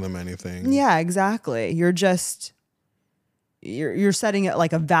just calling them anything. Yeah, exactly. You're just you're setting it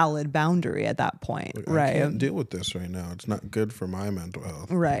like a valid boundary at that point, right? I can't deal with this right now. It's not good for my mental health.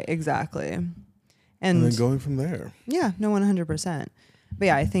 Right, exactly. And then going from there. Yeah, no, 100%. But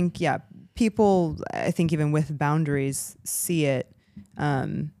yeah, I think people, I think even with boundaries, see it.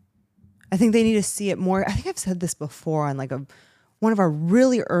 I think they need to see it more. I think I've said this before on like one of our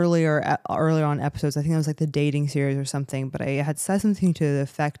really earlier on episodes. I think it was like the dating series or something, but I had said something to the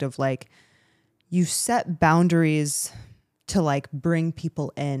effect of like, you set boundaries to like bring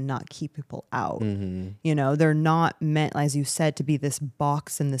people in, not keep people out. You know, they're not meant, as you said, to be this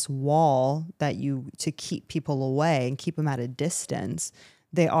box and this wall to keep people away and keep them at a distance.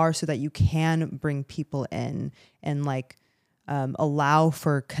 They are so that you can bring people in and like allow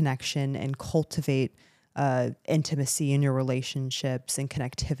for connection and cultivate intimacy in your relationships and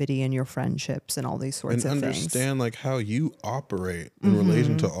connectivity in your friendships and all these sorts of things. And understand like how you operate in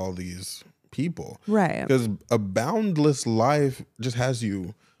relation to all these people. Right. Because a boundless life just has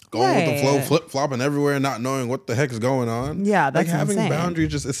you going with the flow, flip-flopping everywhere and not knowing what the heck is going on. Yeah, that's like having insane.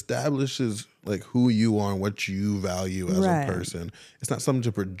 boundaries just establishes like who you are and what you value as a person. It's not something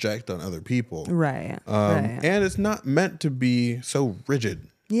to project on other people. Right. And it's not meant to be so rigid.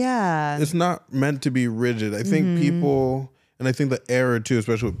 Yeah. It's not meant to be rigid. I think people, and I think the error too,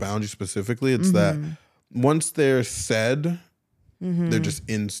 especially with boundaries specifically, it's that once they're said, they're just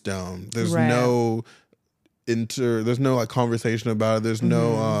in stone. There's no there's no like conversation about it. There's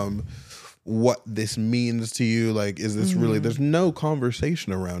no what this means to you. Like, is this really, there's no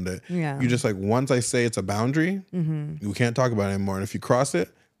conversation around it. Yeah. You just like, once I say it's a boundary, we can't talk about it anymore. And if you cross it,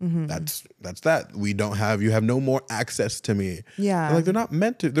 that's that. You have no more access to me. Yeah. And like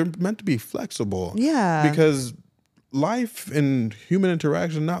they're meant to be flexible. Yeah. Because life and human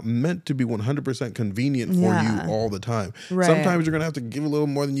interaction not meant to be 100% convenient for you all the time. Right. Sometimes you're gonna have to give a little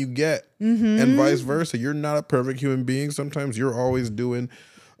more than you get, and vice versa. You're not a perfect human being. Sometimes you're always doing,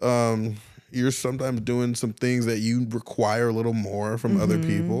 you're sometimes doing some things that you require a little more from other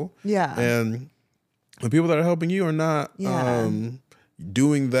people. Yeah. And the people that are helping you are not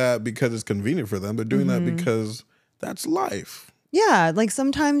doing that because it's convenient for them. They're doing that because that's life. Yeah, like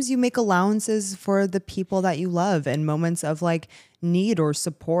sometimes you make allowances for the people that you love in moments of like need or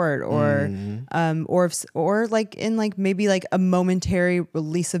support or like in like maybe like a momentary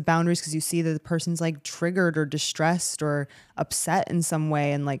release of boundaries because you see that the person's like triggered or distressed or upset in some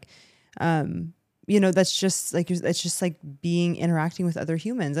way, and like you know, that's just like, it's just like interacting with other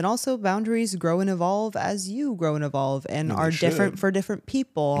humans. And also boundaries grow and evolve as you grow and evolve and are different for different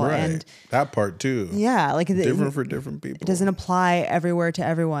people. Right. And that part too. Yeah. Like different for different people. It doesn't apply everywhere to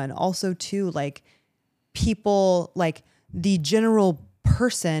everyone. Also too, like people, like the general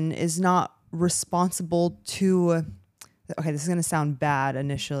person is not responsible to, okay, this is going to sound bad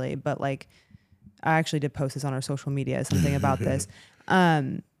initially, but like I actually did post this on our social media, something about this.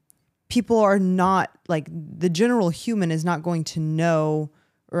 People are not, like, the general human is not going to know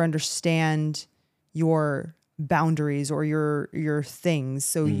or understand your boundaries or your things.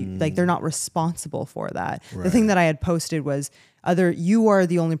 So like they're not responsible for that. Right. The thing that I had posted was you are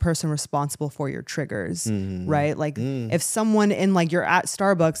the only person responsible for your triggers, right? Like if someone in like you're at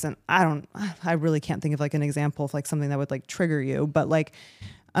Starbucks and I really can't think of like an example of like something that would like trigger you, but like,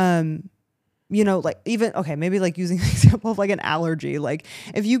 you know, like even, okay, maybe like using the example of like an allergy. Like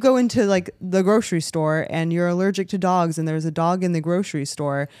if you go into like the grocery store and you're allergic to dogs and there's a dog in the grocery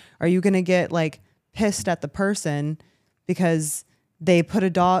store, are you going to get like pissed at the person because they put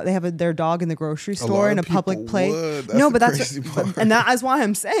their dog in the grocery store in a public place. No, but that's why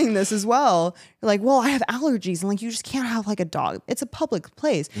I'm saying this as well. You're like, well, I have allergies, and like, you just can't have like a dog. It's a public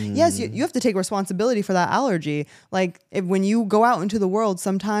place. Yes, you have to take responsibility for that allergy. Like when you go out into the world,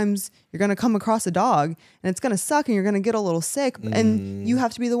 sometimes you're going to come across a dog and it's going to suck and you're going to get a little sick, and you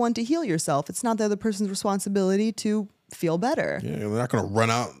have to be the one to heal yourself. It's not the other person's responsibility to feel better. Yeah, they're not going to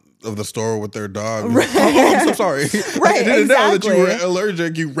run out of the store with their dog. Right. Oh, I'm so sorry. Right, I didn't know that you were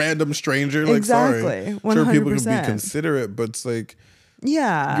allergic, you random stranger. Like, exactly. sorry. 100%. Sure, people can be considerate, but it's like,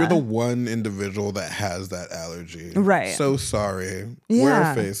 yeah, you're the one individual that has that allergy. Right. So sorry. Yeah. Wear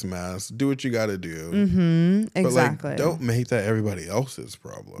a face mask. Do what you got to do. Exactly. But like, don't make that everybody else's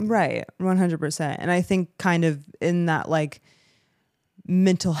problem. Right. 100%. And I think kind of in that like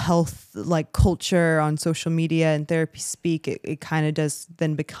mental health like culture on social media and therapy speak, it kind of does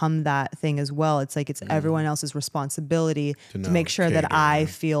then become that thing as well. It's like it's everyone else's responsibility to make sure that I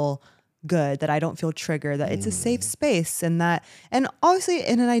feel good, that I don't feel triggered, that it's a safe space, and obviously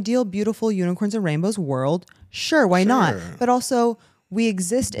in an ideal, beautiful unicorns and rainbows world, sure, why not? But also we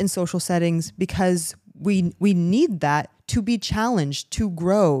exist in social settings because we need that to be challenged, to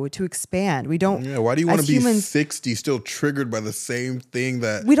grow, to expand. We don't. Yeah. Why do you want to be 60 still triggered by the same thing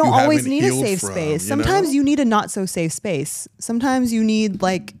that we don't you always need a safe from, space? Sometimes you need a not so safe space. Sometimes you need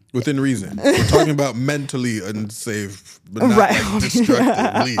like within reason. We're talking about mentally unsafe, but not like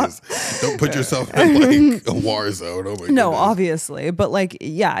destructive. Please don't put yourself in like a war zone. Oh my goodness. No, obviously, but like,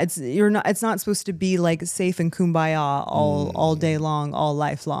 yeah, it's not supposed to be like safe and kumbaya all day long, all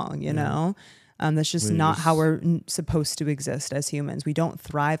life long. You know. That's just not how we're supposed to exist as humans. We don't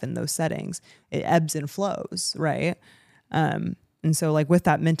thrive in those settings. It ebbs and flows, right? And so like with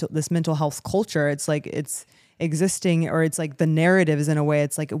this mental health culture, it's like it's existing, or it's like the narrative is in a way,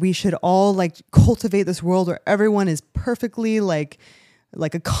 it's like we should all like cultivate this world where everyone is perfectly like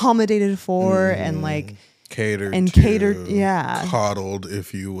accommodated for and like catered, yeah, coddled,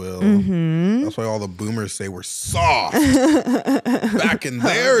 if you will. That's why all the boomers say we're soft back in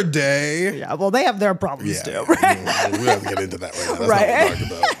their day. Yeah, well, they have their problems too, right? We have to get into that right now. That's not what I'm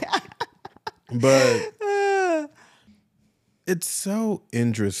talking about. But it's so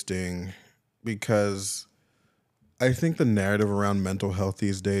interesting because I think the narrative around mental health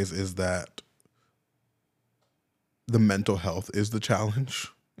these days is that the mental health is the challenge.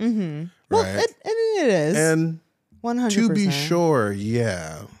 Right? Well, it is. And 100%. to be sure,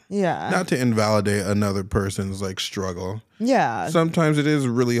 yeah. Not to invalidate another person's like struggle. Yeah. Sometimes it is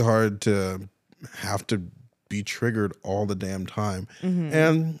really hard to have to be triggered all the damn time.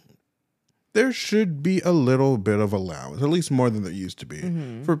 And there should be a little bit of allowance, at least more than there used to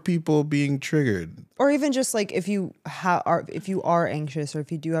be, for people being triggered. Or even just like if you are anxious, or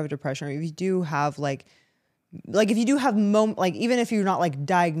if you do have depression, or if you do have like if you do have like even if you're not like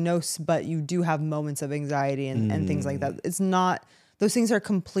diagnosed, but you do have moments of anxiety and things like that, it's not, those things are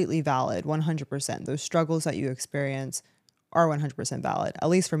completely valid. 100%. Those struggles that you experience are 100% valid. At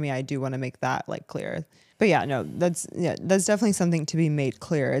least for me, I do want to make that like clear. But yeah, no, that's definitely something to be made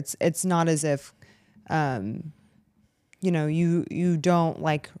clear. It's not as if you don't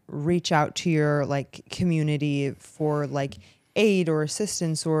like reach out to your like community for like aid or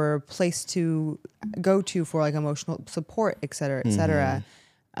assistance or a place to go to for like emotional support, et cetera, et cetera.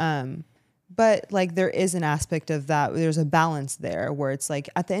 But like there is an aspect of that. There's a balance there where it's like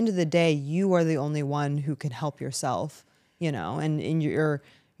at the end of the day, you are the only one who can help yourself, and in your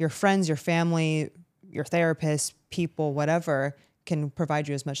friends, your family, your therapist, people, whatever, can provide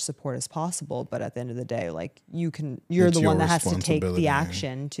you as much support as possible. But at the end of the day, like you're the one that has to take the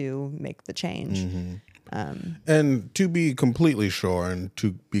action to make the change. And to be completely sure and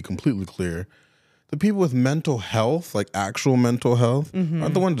to be completely clear, the people with mental health, like actual mental health,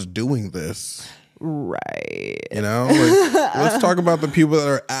 aren't the ones doing this. Right. Let's talk about the people that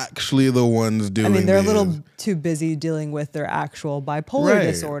are actually the ones doing it. I mean, they're a little too busy dealing with their actual bipolar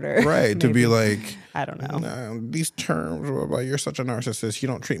disorder. Right. To be like, I don't know. These terms, well, you're such a narcissist, you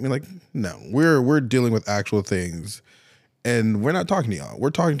don't treat me like, no, we're dealing with actual things. And we're not talking to y'all.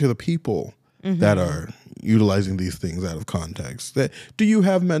 We're talking to the people that are utilizing these things out of context. Do you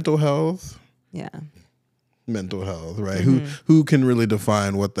have mental health? Yeah. Mental health, right? Who can really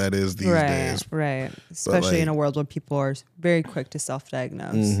define what that is these days? Right. Especially in a world where people are very quick to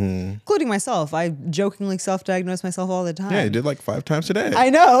self-diagnose, including myself. I jokingly self-diagnose myself all the time. Yeah, you did like 5 times today. I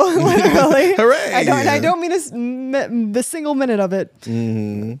know, literally. Hooray! I don't mean the single minute of it.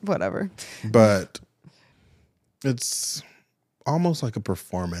 Whatever. But it's almost like a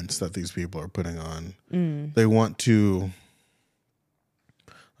performance that these people are putting on. They want to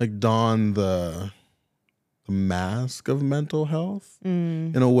like don the the mask of mental health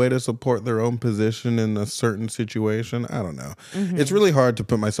in a way to support their own position in a certain situation. I don't know. It's really hard to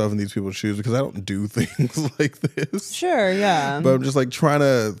put myself in these people's shoes because I don't do things like this. Sure, yeah. But I'm just like trying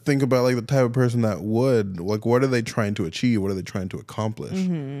to think about like the type of person that would, like, what are they trying to achieve? What are they trying to accomplish?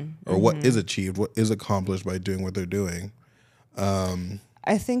 Or what is achieved? What is accomplished by doing what they're doing?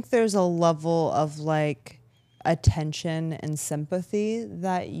 I think there's a level of like attention and sympathy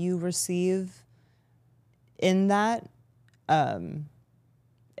that you receive in that, and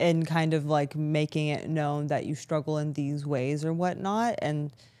kind of like making it known that you struggle in these ways or whatnot.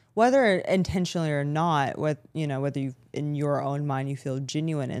 And whether intentionally or not, whether you in your own mind you feel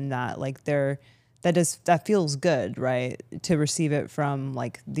genuine in that, like that feels good, right? To receive it from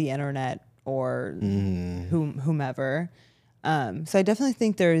like the internet or whomever. So I definitely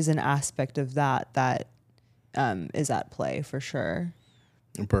think there is an aspect of that is at play for sure.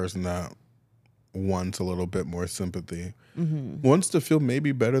 A person that wants a little bit more sympathy, wants to feel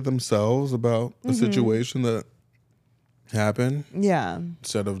maybe better themselves about a situation that happened. Yeah.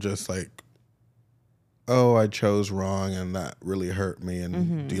 Instead of just like, oh, I chose wrong and that really hurt me,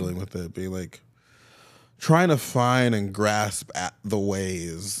 and dealing with it, being like, trying to find and grasp at the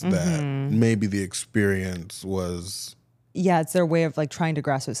ways that maybe the experience was. Yeah, it's their way of like trying to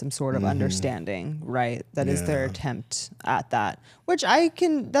grasp at some sort of understanding, right? That is their attempt at that, which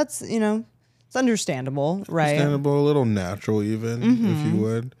that's, it's understandable, right? Understandable, a little natural even, if you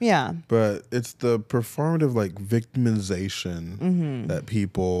would. Yeah. But it's the performative like victimization that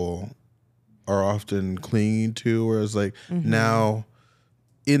people are often clinging to, whereas like now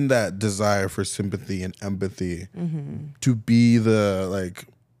in that desire for sympathy and empathy to be the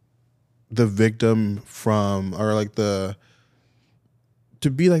victim from, or like to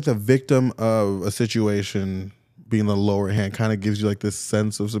be like the victim of a situation being the lower hand kind of gives you like this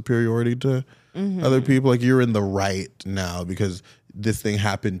sense of superiority to other people. Like you're in the right now because this thing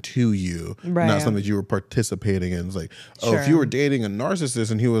happened to you, not something that you were participating in. It's like, oh, if you were dating a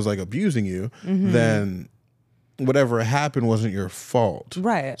narcissist and he was like abusing you, then whatever happened wasn't your fault.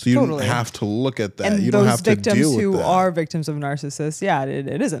 Right. So you don't have to look at that. And you don't have to deal with that. Those victims who are victims of narcissists,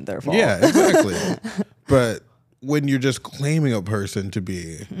 it isn't their fault. Yeah, exactly. But when you're just claiming a person to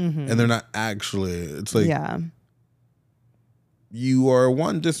be, and they're not actually, it's like, you are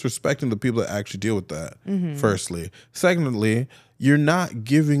disrespecting the people that actually deal with that, firstly. Secondly, you're not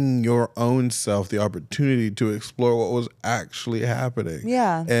giving your own self the opportunity to explore what was actually happening.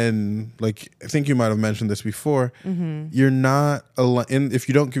 Yeah. And like, I think you might have mentioned this before, you're not, if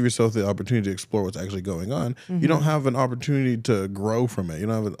you don't give yourself the opportunity to explore what's actually going on, you don't have an opportunity to grow from it. You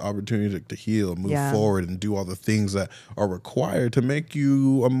don't have an opportunity to heal, move forward, and do all the things that are required to make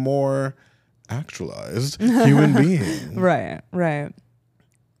you a more actualized human being. Right.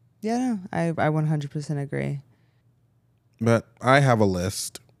 Yeah, no, I 100% agree. But I have a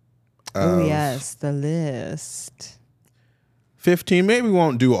list. Oh, yes, the list. 15. Maybe we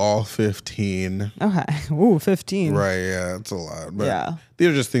won't do all 15. Okay. Ooh, 15. Right, yeah, it's a lot. But these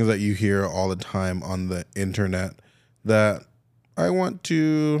are just things that you hear all the time on the internet that I want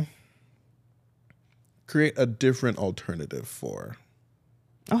to create a different alternative for.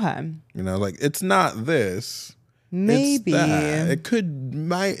 Okay. Like it's not this. Maybe. It's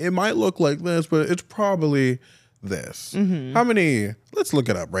that. It might look like this, but it's probably this. How many, let's look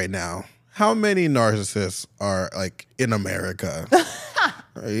it up right now. How many narcissists are like in America?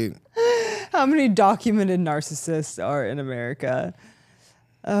 Right? How many documented narcissists are in America?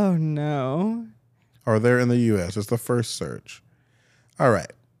 Oh no. Are there in the US? It's the first search. All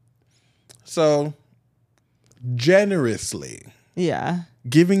right. So generously. Yeah.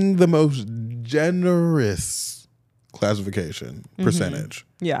 Giving the most generous classification percentage.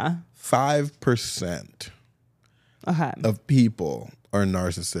 Yeah. 5% of people are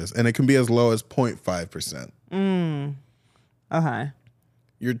narcissists, and it can be as low as 0.5%. Okay.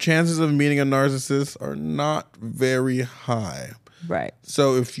 Your chances of meeting a narcissist are not very high. Right.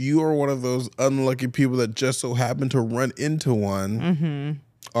 So if you are one of those unlucky people that just so happen to run into one,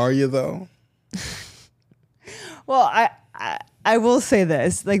 are you though? Well, I will say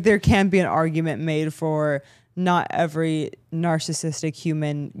this, like there can be an argument made for not every narcissistic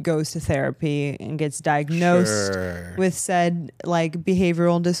human goes to therapy and gets diagnosed with said like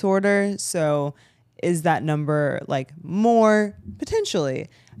behavioral disorder. So is that number like more? Potentially.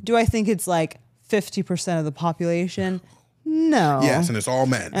 Do I think it's like 50% of the population? No. Yes, and it's all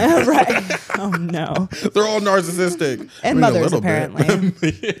men. Right. Oh no. They're all narcissistic. And mothers apparently.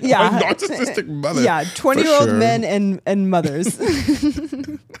 Yeah. Narcissistic mothers. Yeah, 20-year-old men and mothers.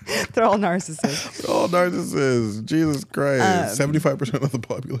 They're all narcissists. They're all narcissists. Jesus Christ. 75% of the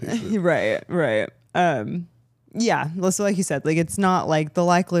population. Right. Yeah, so like you said, like it's not like the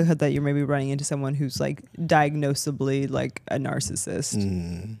likelihood that you're maybe running into someone who's like diagnosably like a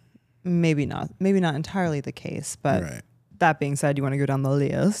narcissist. Maybe not entirely the case, but Right. that being said, you want to go down the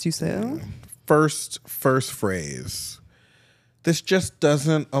list, you say? First phrase. This just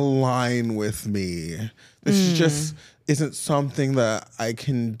doesn't align with me. This just isn't something that I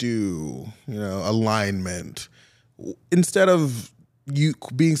can do, alignment. Instead of you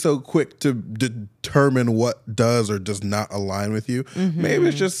being so quick to determine what does or does not align with you, maybe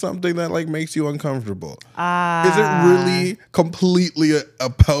it's just something that like makes you uncomfortable. Is it really completely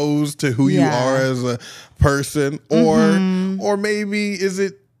opposed to who you are as a person, or maybe is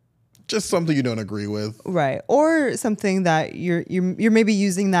it just something you don't agree with? Right. Or something that you're maybe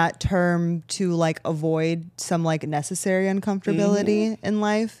using that term to like avoid some like necessary uncomfortability in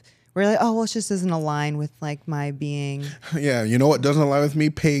life. Where you're like, oh, well, it just doesn't align with like my being. Yeah, you know what doesn't align with me?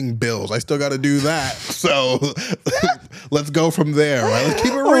 Paying bills. I still got to do that. So let's go from there. Right? Let's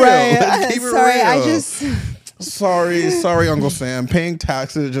keep it real. Right. Let's keep it Sorry, real. I just... Sorry, Uncle Sam. Paying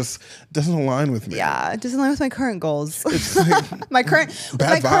taxes just doesn't align with me. Yeah, it doesn't align with my current goals. It's like my current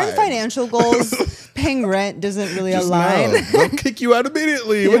financial goals. Paying rent doesn't really align. No, they'll kick you out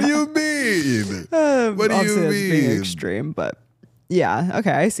immediately. What do you mean? What do you mean? Being extreme, but yeah,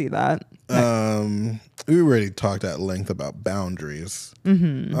 okay, I see that. We already talked at length about boundaries. Are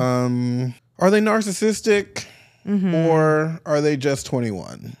they narcissistic or are they just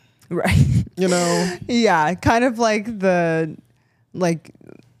 21? Right. Yeah, kind of like at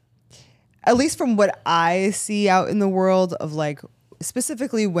least from what I see out in the world of like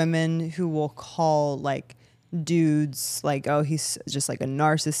specifically women who will call like dudes like, oh, he's just like a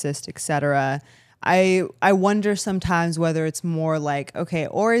narcissist, etc. I wonder sometimes whether it's more like, okay,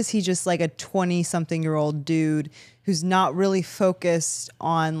 or is he just like a 20-something-year-old dude who's not really focused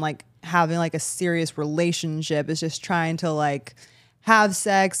on like having like a serious relationship, is just trying to like have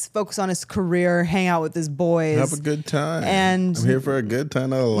sex, focus on his career, hang out with his boys, have a good time. And I'm here for a good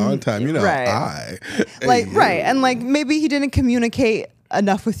time, not a long time. Right. Right. And like maybe he didn't communicate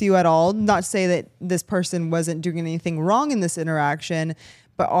enough with you at all. Not to say that this person wasn't doing anything wrong in this interaction,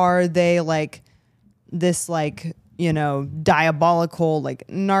 but are they like this like, diabolical like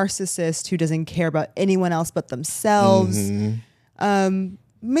narcissist who doesn't care about anyone else but themselves?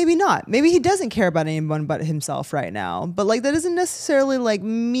 Maybe not. Maybe he doesn't care about anyone but himself right now. But like that doesn't necessarily like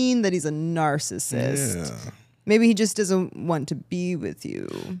mean that he's a narcissist. Yeah. Maybe he just doesn't want to be with you.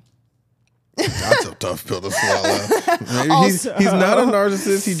 That's a tough pill to swallow. Maybe he's not a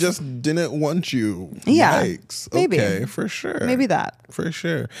narcissist. He just didn't want you. Yeah. Yikes. Maybe. Okay, for sure. Maybe that. For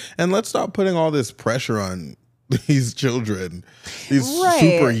sure. And let's stop putting all this pressure on these children, these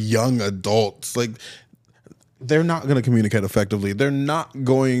super young adults. Like, they're not going to communicate effectively. They're not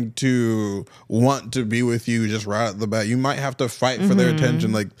going to want to be with you just right at the bat. You might have to fight for their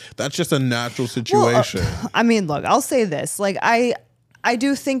attention. Like, that's just a natural situation. Well, I mean, look, I'll say this. Like, I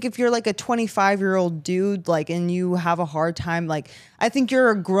do think if you're like a 25-year-old dude, like, and you have a hard time, like, I think you're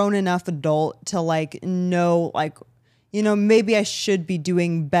a grown enough adult to like know, like, maybe I should be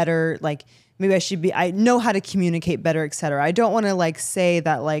doing better. Like, maybe I know how to communicate better, etc. I don't want to like say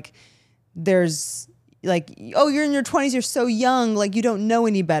that like there's like, oh, you're in your 20s, you're so young, like you don't know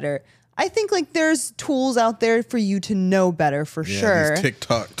any better. I think like there's tools out there for you to know better for sure. These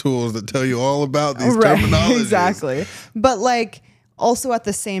TikTok tools that tell you all about these terminologies. Exactly. But like also at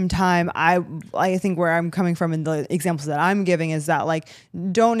the same time, I think where I'm coming from in the examples that I'm giving is that like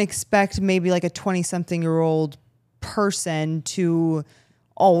don't expect maybe like a 20-something-year-old person to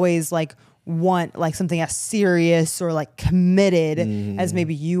always like want like something as serious or like committed as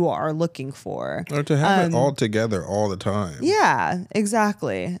maybe you are looking for, or to have it all together all the time. Yeah,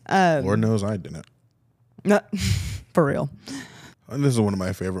 exactly. Lord knows I didn't. For real. And this is one of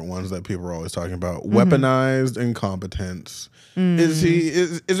my favorite ones that people are always talking about: weaponized incompetence. Is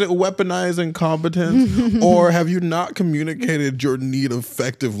it weaponized incompetence, or have you not communicated your need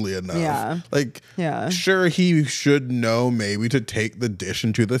effectively enough? Yeah. Like, yeah. Sure, he should know maybe to take the dish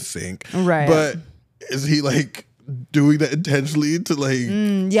into the sink, right? But is he like doing that intentionally to like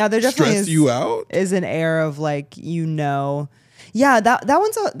yeah, there definitely stress you out? Is an air of like yeah,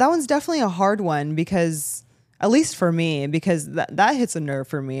 that one's definitely a hard one because at least for me, because that hits a nerve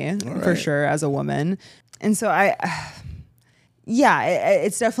for me for sure as a woman, and so yeah,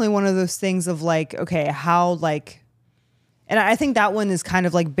 it's definitely one of those things of like, okay, how like, and I think that one is kind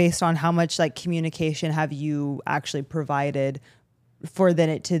of like based on how much like communication have you actually provided for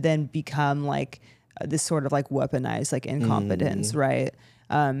it to then become like this sort of like weaponized like incompetence, right?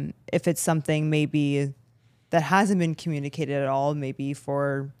 If it's something maybe that hasn't been communicated at all, maybe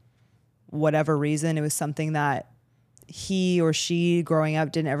for whatever reason, it was something that he or she growing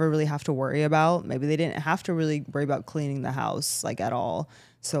up didn't ever really have to worry about. Maybe they didn't have to really worry about cleaning the house like at all.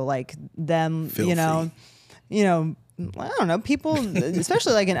 So like them, Filthy. you know, I don't know, people,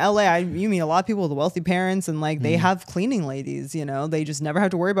 especially like in LA, you meet a lot of people with wealthy parents and like they have cleaning ladies, you know, they just never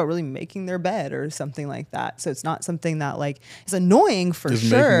have to worry about really making their bed or something like that. So it's not something that like is annoying for Is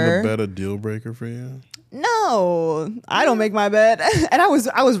sure. making the bed a deal breaker for you? No, I don't make my bed, and I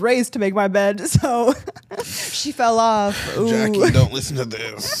was raised to make my bed, so she fell off. Ooh. Jackie, don't listen to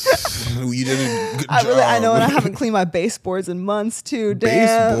this. You did a good job. I know, and I haven't cleaned my baseboards in months too.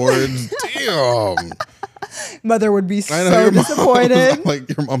 Damn. Baseboards, damn. Mother would be I know so your disappointed. Like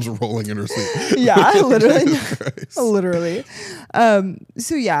your mom's rolling in her sleep. Yeah, literally, Christ. literally.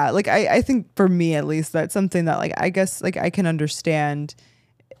 So yeah, like I think for me at least, that's something that like I guess like I can understand.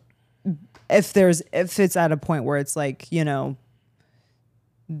 If it's at a point where it's like, you know,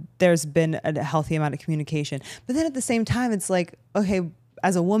 there's been a healthy amount of communication, but then at the same time, it's like, okay,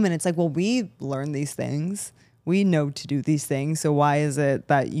 as a woman, it's like, well, we learn these things. We know to do these things. So why is it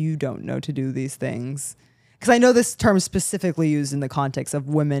that you don't know to do these things? Because I know this term is specifically used in the context of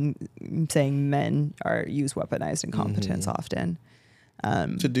women saying men use weaponized incompetence often.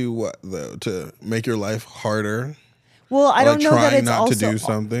 To do what though? To make your life harder? Well, I don't know that it's not also, to do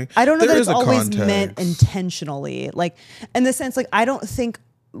something. I don't know There that is it's a always context. meant intentionally. Like in the sense, like I don't think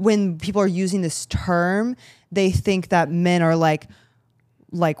when people are using this term, they think that men are like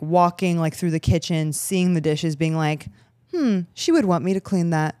walking like through the kitchen, seeing the dishes, being like, she would want me to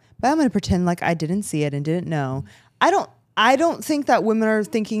clean that, but I'm going to pretend like I didn't see it and didn't know. I don't think that women are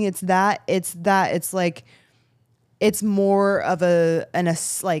thinking it's that. It's that it's like, it's more of a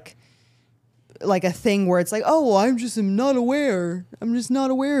thing where it's like, oh, well, I'm just not aware. I'm just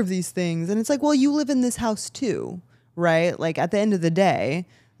not aware of these things. And it's like, well, you live in this house too, right? Like at the end of the day,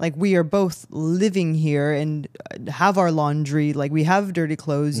 like we are both living here and have our laundry. Like we have dirty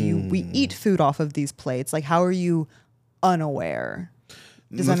clothes. We eat food off of these plates. Like how are you unaware?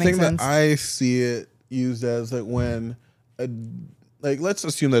 Does that make sense? The thing that I see it used as like when, let's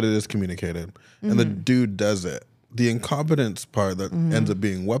assume that it is communicated and the dude does it. The incompetence part that ends up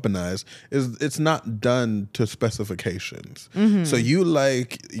being weaponized is it's not done to specifications. So you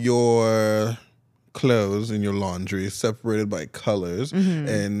like your clothes and your laundry separated by colors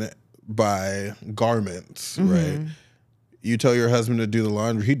and by garments, right? You tell your husband to do the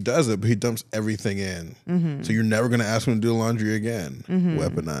laundry, he does it, but he dumps everything in. So you're never going to ask him to do the laundry again.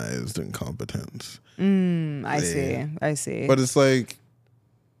 Weaponized incompetence. I see. But it's like,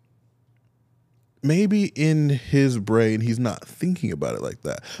 maybe in his brain, he's not thinking about it like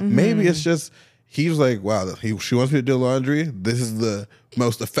that. Maybe it's just, he's like, wow, she wants me to do laundry. This is the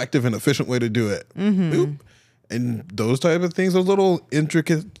most effective and efficient way to do it. Boop. And those type of things, those little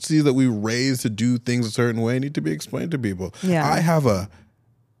intricacies that we raise to do things a certain way need to be explained to people. Yeah. I have a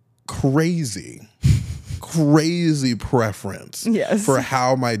crazy preference for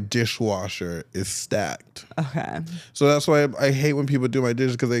how my dishwasher is stacked. Okay. So that's why I hate when people do my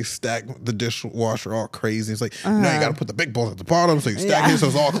dishes, because they stack the dishwasher all crazy. It's like, no, you got to put the big bowls at the bottom so you stack it so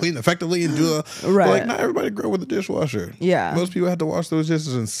it's all clean effectively and do the... Right. But like, not everybody grew up with a dishwasher. Yeah. Most people had to wash those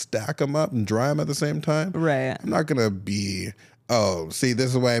dishes and stack them up and dry them at the same time. Right. I'm not going to be... Oh, see,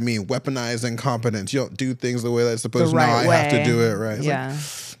 this is what I mean. Weaponized incompetence. You don't do things the way that's supposed to. Right I have to do it right. It's yeah.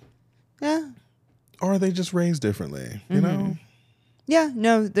 Yeah. Or are they just raised differently? You know? Yeah,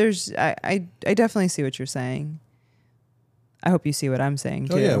 no, I definitely see what you're saying. I hope you see what I'm saying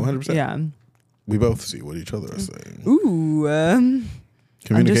too. Oh yeah, 100%. Yeah. We both see what each other are saying. Ooh,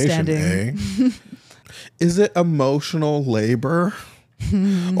 Communication, understanding. Is it emotional labor?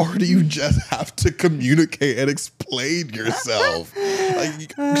 Or do you just have to communicate and explain yourself?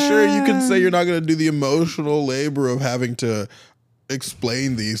 Like, sure, you can say you're not going to do the emotional labor of having to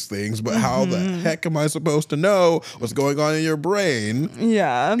explain these things, but how the heck am I supposed to know what's going on in your brain?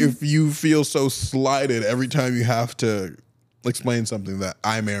 Yeah. If you feel so slighted every time you have to explain something that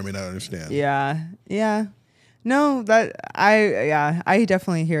I may or may not understand. Yeah. Yeah. No, I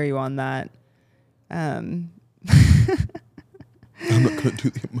definitely hear you on that. I'm not going to do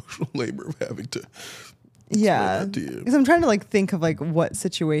the emotional labor of having to yeah, that to you. because I'm trying to like think of like what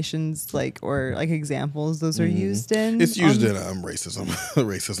situations like or like examples those are used in. It's used in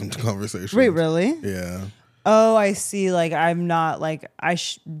racism conversation. Wait, really? Yeah. Oh, I see. Like I'm not like I'm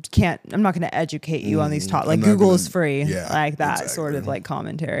not going to educate you on these topics. Like Google is free. Yeah, like that exactly. sort of like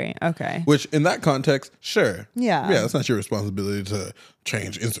commentary. Okay. Which in that context, sure. Yeah. Yeah, it's not your responsibility to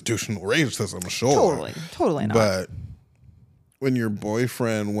change institutional racism, sure. Totally not. But when your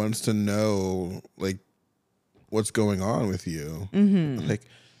boyfriend wants to know like what's going on with you, like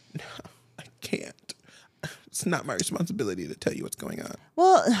can't. It's not my responsibility to tell you what's going on.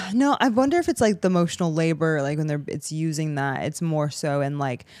 Well, no, I wonder if it's like the emotional labor, like when it's using that, it's more so in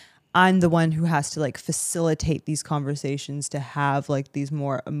like, I'm the one who has to like facilitate these conversations to have like these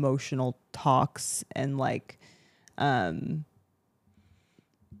more emotional talks and like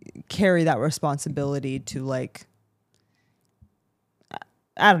carry that responsibility to like,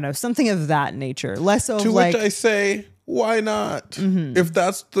 I don't know, something of that nature. Less so to like, which I say, why not? If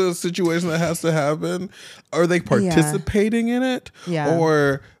that's the situation that has to happen, are they participating in it? Yeah.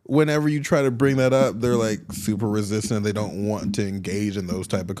 Or whenever you try to bring that up, they're like super resistant. They don't want to engage in those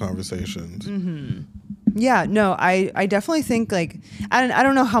type of conversations. Yeah, no, I definitely think like, I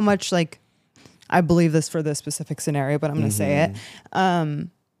don't know how much like I believe this for this specific scenario, but I'm going to say it.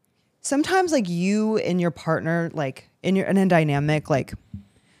 Sometimes like you and your partner, like in a dynamic, like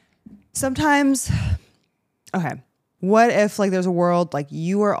sometimes, okay. What if like there's a world like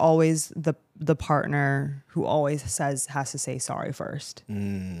you are always the partner who always has to say sorry first.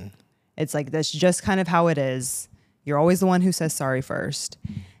 It's like that's just kind of how it is. You're always the one who says sorry first.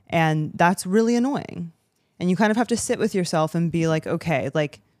 And that's really annoying. And you kind of have to sit with yourself and be like, okay,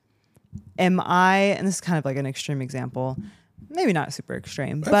 like am I, and this is kind of like an extreme example, maybe not super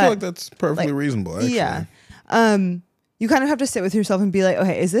extreme, but I feel like that's perfectly like, reasonable, actually. Yeah. You kind of have to sit with yourself and be like,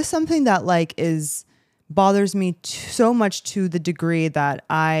 okay, is this something that like bothers me so much to the degree that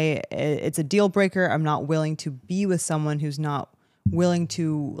it's a deal breaker. I'm not willing to be with someone who's not willing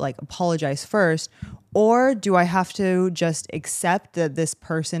to like apologize first, or do I have to just accept that this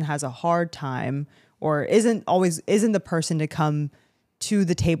person has a hard time or isn't the person to come to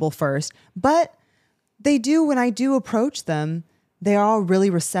the table first, but they do when I do approach them. They are all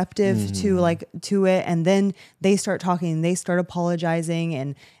really receptive to it. And then they start talking and they start apologizing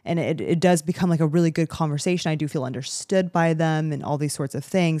and it does become like a really good conversation. I do feel understood by them and all these sorts of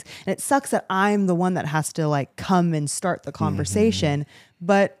things. And it sucks that I'm the one that has to like come and start the conversation,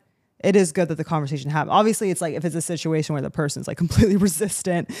 but it is good that the conversation happens. Obviously it's like if it's a situation where the person's like completely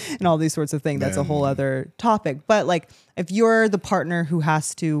resistant and all these sorts of things, that's a whole other topic. But like if you're the partner who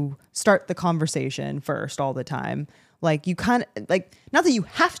has to start the conversation first all the time, like you kind of like, not that you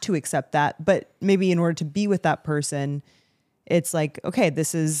have to accept that, but maybe in order to be with that person, it's like, okay,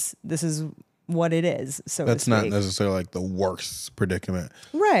 this is what it is. So that's not necessarily like the worst predicament,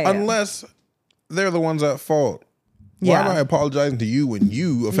 right? Unless they're the ones at fault. Why am I apologizing to you when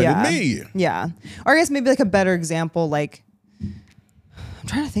you offended me? Yeah. Or I guess maybe like a better example, like I'm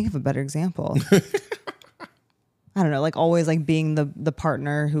trying to think of a better example. I don't know, like always like being the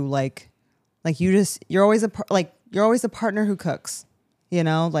partner who like you're always the partner who cooks, you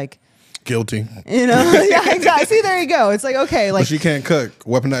know, like guilty, you know, yeah, exactly. See, there you go. It's like, okay, like but she can't cook,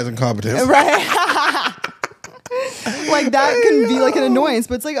 weaponizing competence, right? Like that can be like an annoyance,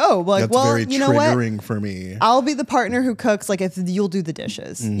 but it's like, oh, like, that's well, very you know what? triggering for me. I'll be the partner who cooks. Like if you'll do the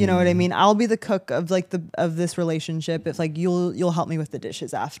dishes, you know what I mean? I'll be the cook of like of this relationship. If like you'll help me with the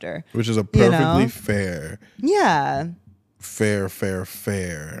dishes after, which is a perfectly fair, fair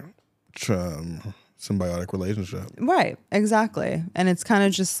symbiotic relationship. Right. Exactly. And it's kind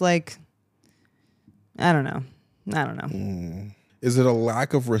of just like, I don't know. Is it a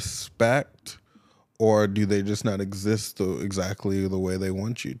lack of respect, or do they just not exist exactly the way they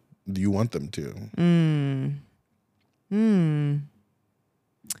want you? Do you want them to?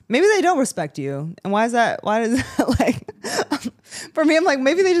 Maybe they don't respect you. And why is that? Why does that like, for me, I'm like,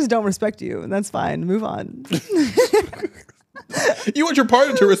 maybe they just don't respect you and that's fine. Move on. You want your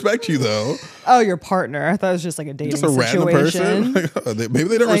partner to respect you, though. Oh, your partner. I thought it was just like a dating situation. Just a random person. Maybe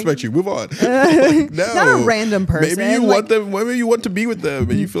they don't respect you. Move on. No, not a random person. Maybe you want them. Maybe you want to be with them,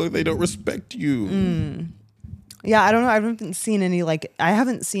 and you feel like they don't respect you. Yeah, I don't know. I haven't seen any like. I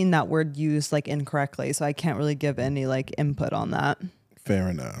haven't seen that word used like incorrectly, so I can't really give any like input on that. Fair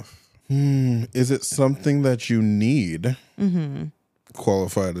enough. Is it something that you need,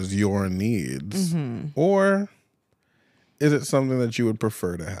 qualified as your needs, or is it something that you would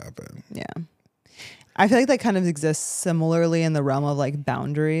prefer to happen? Yeah. I feel like that kind of exists similarly in the realm of like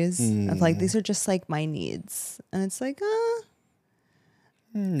boundaries. Of like, these are just like my needs. And it's like,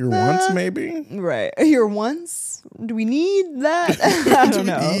 your wants, maybe? Right. Your wants? Do we need that? I don't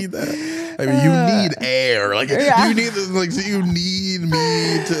know. Do we need that? I mean, you need air. Like, do you need this? Like, so you need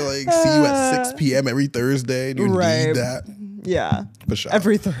me to like see you at 6 p.m. every Thursday? Do you need that? Yeah. For sure.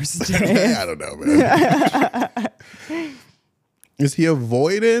 Every Thursday. I don't know, man. Is he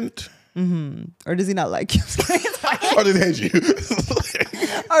avoidant? Or does he not like you? Or does he hate you?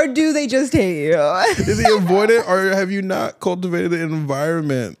 Or do they just hate you? Is he avoidant, or have you not cultivated an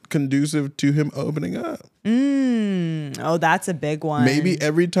environment conducive to him opening up? Oh, that's a big one. Maybe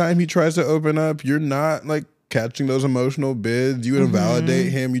every time he tries to open up, you're not like catching those emotional bids. You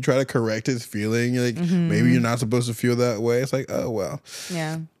invalidate him. You try to correct his feeling. You're like, maybe you're not supposed to feel that way. It's like, oh, well.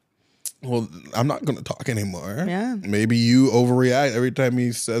 Yeah. Well, I'm not going to talk anymore. Yeah. Maybe you overreact every time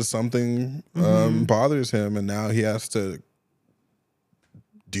he says something bothers him, and now he has to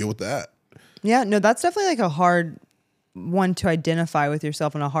deal with that. Yeah, no, that's definitely like a hard one to identify with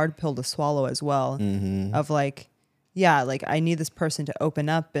yourself and a hard pill to swallow as well. Of like, yeah, like I need this person to open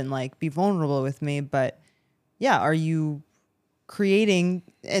up and like be vulnerable with me, but yeah, are you creating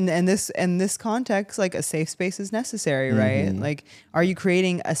in this context like a safe space is necessary, right? Like, are you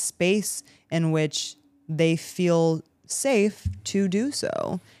creating a space in which they feel safe to do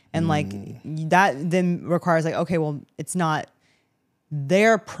so? And like that then requires like, okay, well, it's not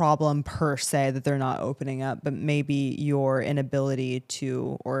their problem per se that they're not opening up, but maybe your inability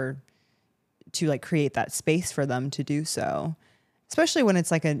to like create that space for them to do so. Especially when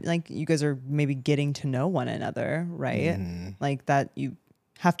it's like you guys are maybe getting to know one another, right? Like that you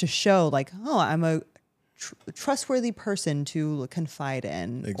have to show like, oh, I'm a trustworthy person to confide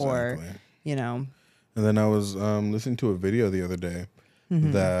in, or, you know. And then I was listening to a video the other day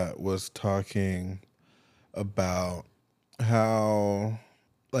that was talking about how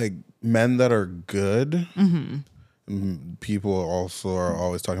like men that are good, people also are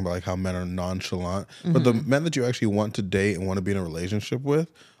always talking about like how men are nonchalant, but the men that you actually want to date and want to be in a relationship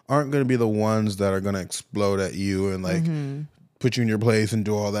with aren't going to be the ones that are going to explode at you and like put you in your place and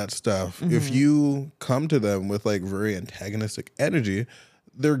do all that stuff. If you come to them with like very antagonistic energy,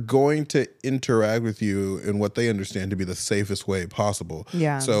 they're going to interact with you in what they understand to be the safest way possible.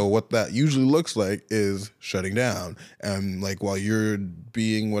 Yeah. So what that usually looks like is shutting down. And like while you're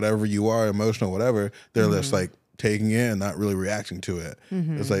being whatever you are, emotional, whatever, they're just like taking it and not really reacting to it.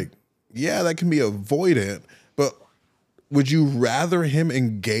 It's like, yeah, that can be avoidant, but would you rather him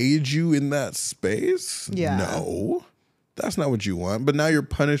engage you in that space? Yeah. No, that's not what you want. But now you're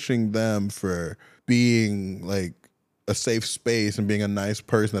punishing them for being like a safe space and being a nice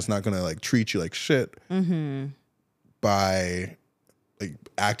person that's not going to like treat you like shit by like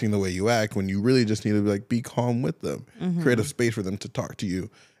acting the way you act, when you really just need to like be calm with them, create a space for them to talk to you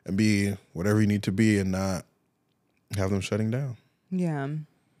and be whatever you need to be and not have them shutting down. Yeah.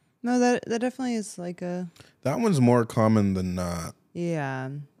 No, that definitely is like a... That one's more common than not. Yeah.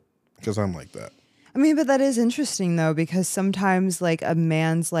 Because I'm like that. I mean, but that is interesting though, because sometimes like a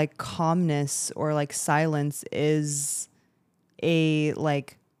man's like calmness or like silence is a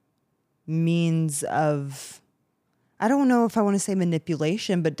like means of, I don't know if I want to say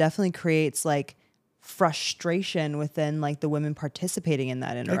manipulation, but definitely creates like frustration within like the women participating in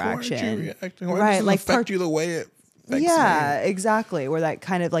that interaction. Like, why aren't you reacting? Why does it affect you the way it affects me? Exactly. Where that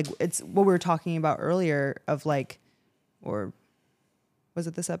kind of like, it's what we were talking about earlier of like, or was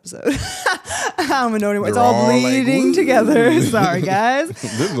it this episode? I don't even know anymore. It's all bleeding like, together. Sorry, guys.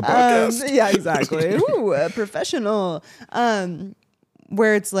 This is a podcast. Yeah, exactly. Ooh, a professional.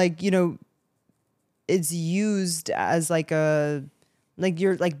 Where it's like, you know, it's used as like a, like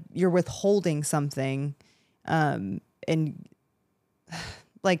you're withholding something, and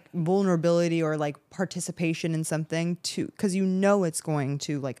like vulnerability or like participation in something to, because you know it's going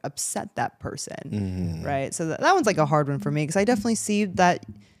to like upset that person, right? So that one's like a hard one for me, because I definitely see that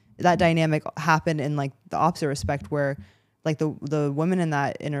dynamic happen in like the opposite respect, where like the woman in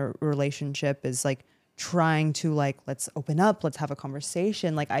a relationship is like trying to like, let's open up, let's have a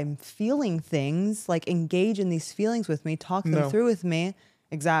conversation, like I'm feeling things, like engage in these feelings with me, talk them through with me.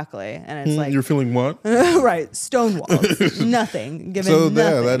 Exactly. And it's like, you're feeling what? Right. Stonewalls. Nothing. Given so nothing.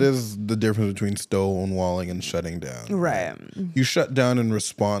 Yeah, that is the difference between stonewalling and shutting down. Right. You shut down in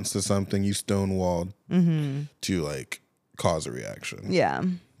response to something, you stonewalled to like cause a reaction. Yeah.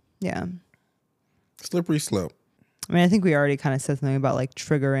 Yeah. Slippery slope. I mean, I think we already kind of said something about like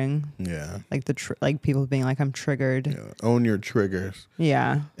triggering. Yeah. Like like people being like, I'm triggered. Yeah. Own your triggers.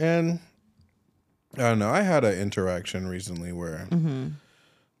 Yeah. And I don't know. I had an interaction recently where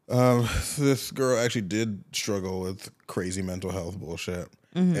this girl actually did struggle with crazy mental health bullshit.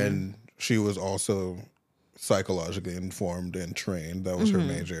 And she was also psychologically informed and trained. That was her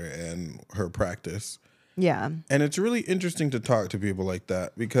major and her practice. Yeah. And it's really interesting to talk to people like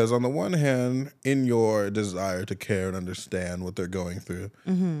that, because on the one hand, in your desire to care and understand what they're going through,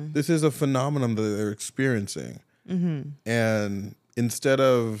 this is a phenomenon that they're experiencing. And instead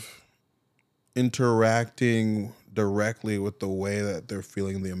of interacting directly with the way that they're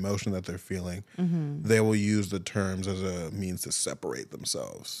feeling, the emotion that they're feeling, they will use the terms as a means to separate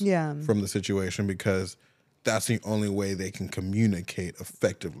themselves from the situation, because that's the only way they can communicate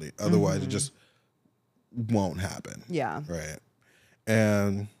effectively. Otherwise, it just won't happen. Yeah. Right.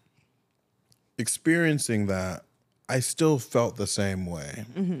 And experiencing that, I still felt the same way.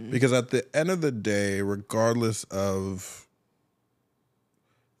 Because at the end of the day, regardless of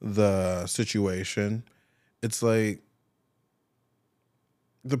the situation, it's like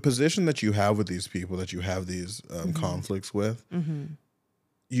the position that you have with these people that you have these conflicts with,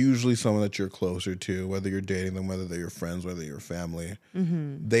 usually someone that you're closer to, whether you're dating them, whether they're your friends, whether you're family,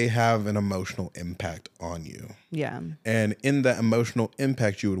 they have an emotional impact on you. Yeah. And in that emotional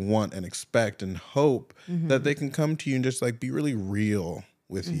impact, you would want and expect and hope that they can come to you and just like be really real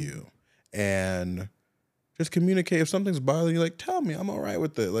with you and just communicate. If something's bothering you, like, tell me, I'm all right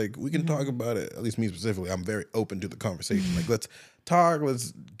with it. Like, we can talk about it. At least me specifically, I'm very open to the conversation. Like, let's talk,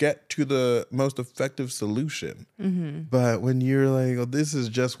 let's get to the most effective solution. But when you're like, oh, this is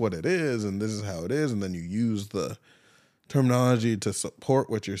just what it is and this is how it is, and then you use the terminology to support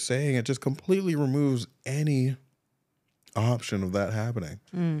what you're saying, it just completely removes any option of that happening.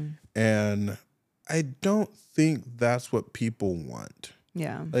 And I don't think that's what people want.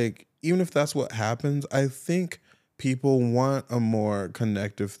 Yeah. Like, even if that's what happens, I think people want a more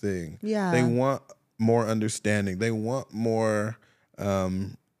connective thing. Yeah. They want more understanding. They want more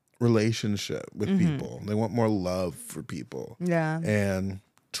relationship with people. They want more love for people. Yeah. And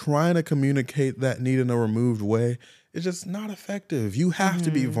trying to communicate that need in a removed way is just not effective. You have to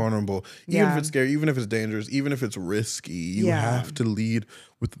be vulnerable. Even if it's scary, even if it's dangerous, even if it's risky, you have to lead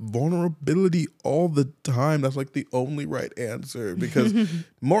with vulnerability all the time. That's like the only right answer, because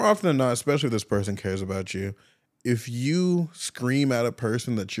more often than not, especially if this person cares about you, if you scream at a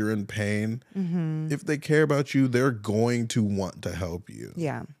person that you're in pain, if they care about you, they're going to want to help you.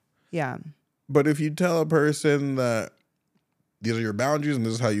 Yeah. Yeah. But if you tell a person that these are your boundaries and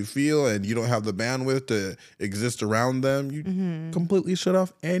this is how you feel and you don't have the bandwidth to exist around them, you completely shut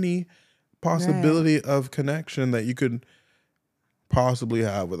off any possibility of connection that you could possibly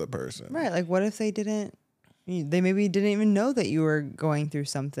have with a person. Right. Like, what if they maybe didn't even know that you were going through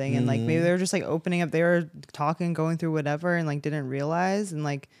something, and like maybe they were just like opening up, they were talking, going through whatever, and like didn't realize, and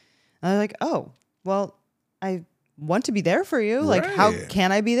like I was like, oh, well, I want to be there for you. Like, how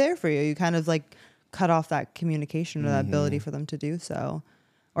can I be there for you? You kind of like cut off that communication or that ability for them to do so,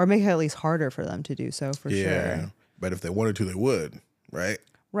 or make it at least harder for them to do so, for sure. But if they wanted to, they would, right?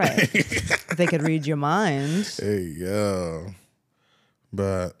 Right. If they could read your mind. Hey, yeah.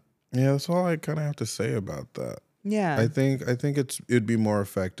 But yeah, that's all I kind of have to say about that. Yeah. I think it'd be more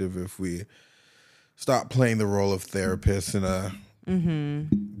effective if we stop playing the role of therapists in a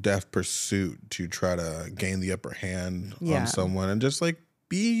deaf pursuit to try to gain the upper hand on someone, and just like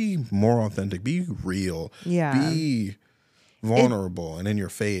be more authentic, be real, be vulnerable and in your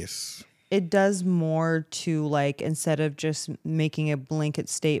face. It does more to, like, instead of just making a blanket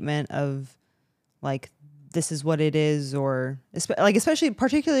statement of like, this is what it is, or like, especially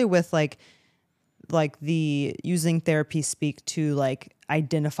particularly with like the using therapy speak to like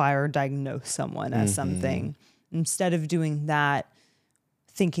identify or diagnose someone as something, instead of doing that,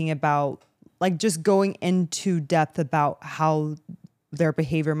 thinking about like just going into depth about how their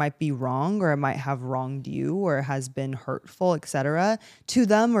behavior might be wrong, or it might have wronged you, or has been hurtful, etc., to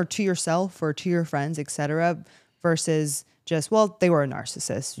them or to yourself or to your friends, etc., versus just, well, they were a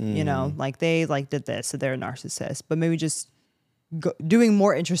narcissist, you know, like they like did this, so they're a narcissist. But maybe just doing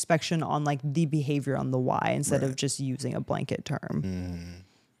more introspection on like the behavior, on the why, instead of just using a blanket term.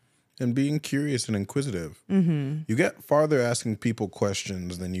 And being curious and inquisitive. You get farther asking people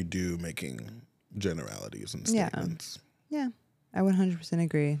questions than you do making generalities and statements. Yeah, I 100%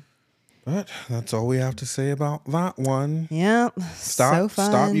 agree. But that's all we have to say about that one. Yeah. Stop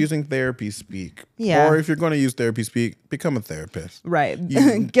using therapy speak. Yeah. Or if you're going to use therapy speak, become a therapist. Right.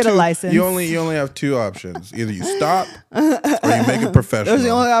 Get a license. You only have two options. Either you stop or you make it professional. Those are the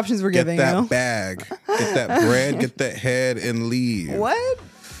only options we're giving you. Get that bag, get that bread, get that head, and leave. What?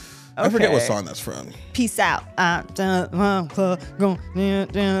 I forget what song that's from. Peace out. I don't know what song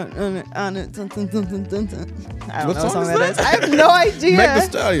that is. I have no idea. Meg Thee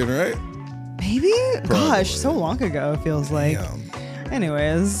Stallion, right? Maybe? Probably. Gosh, so long ago, it feels like.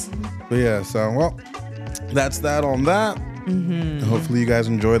 Anyways. But yeah, so, well, that's that on that. Hopefully you guys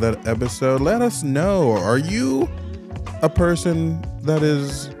enjoyed that episode. Let us know. Are you a person that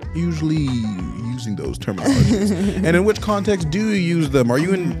is usually using those terminologies? And in which context do you use them? Are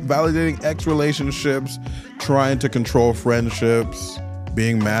you invalidating ex relationships, trying to control friendships,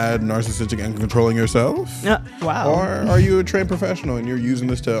 being mad, narcissistic, and controlling yourself? Wow. Or are you a trained professional and you're using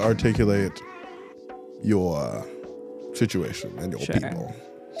this to articulate your situation and your people?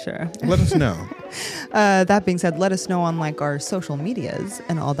 Sure. Let us know. That being said, let us know on like our social medias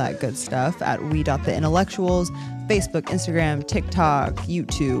and all that good stuff at we.theintellectuals, Facebook, Instagram, TikTok,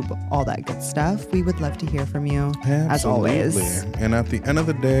 YouTube, all that good stuff. We would love to hear from you, as always. And at the end of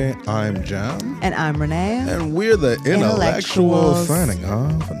the day, I'm Jam. And I'm Renee. And we're the Intellectuals signing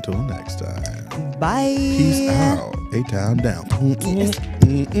off until next time. Bye. Peace out. A-Town down.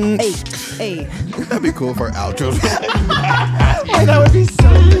 Hey. That'd be cool for our outros. That would be so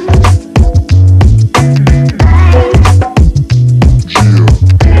good.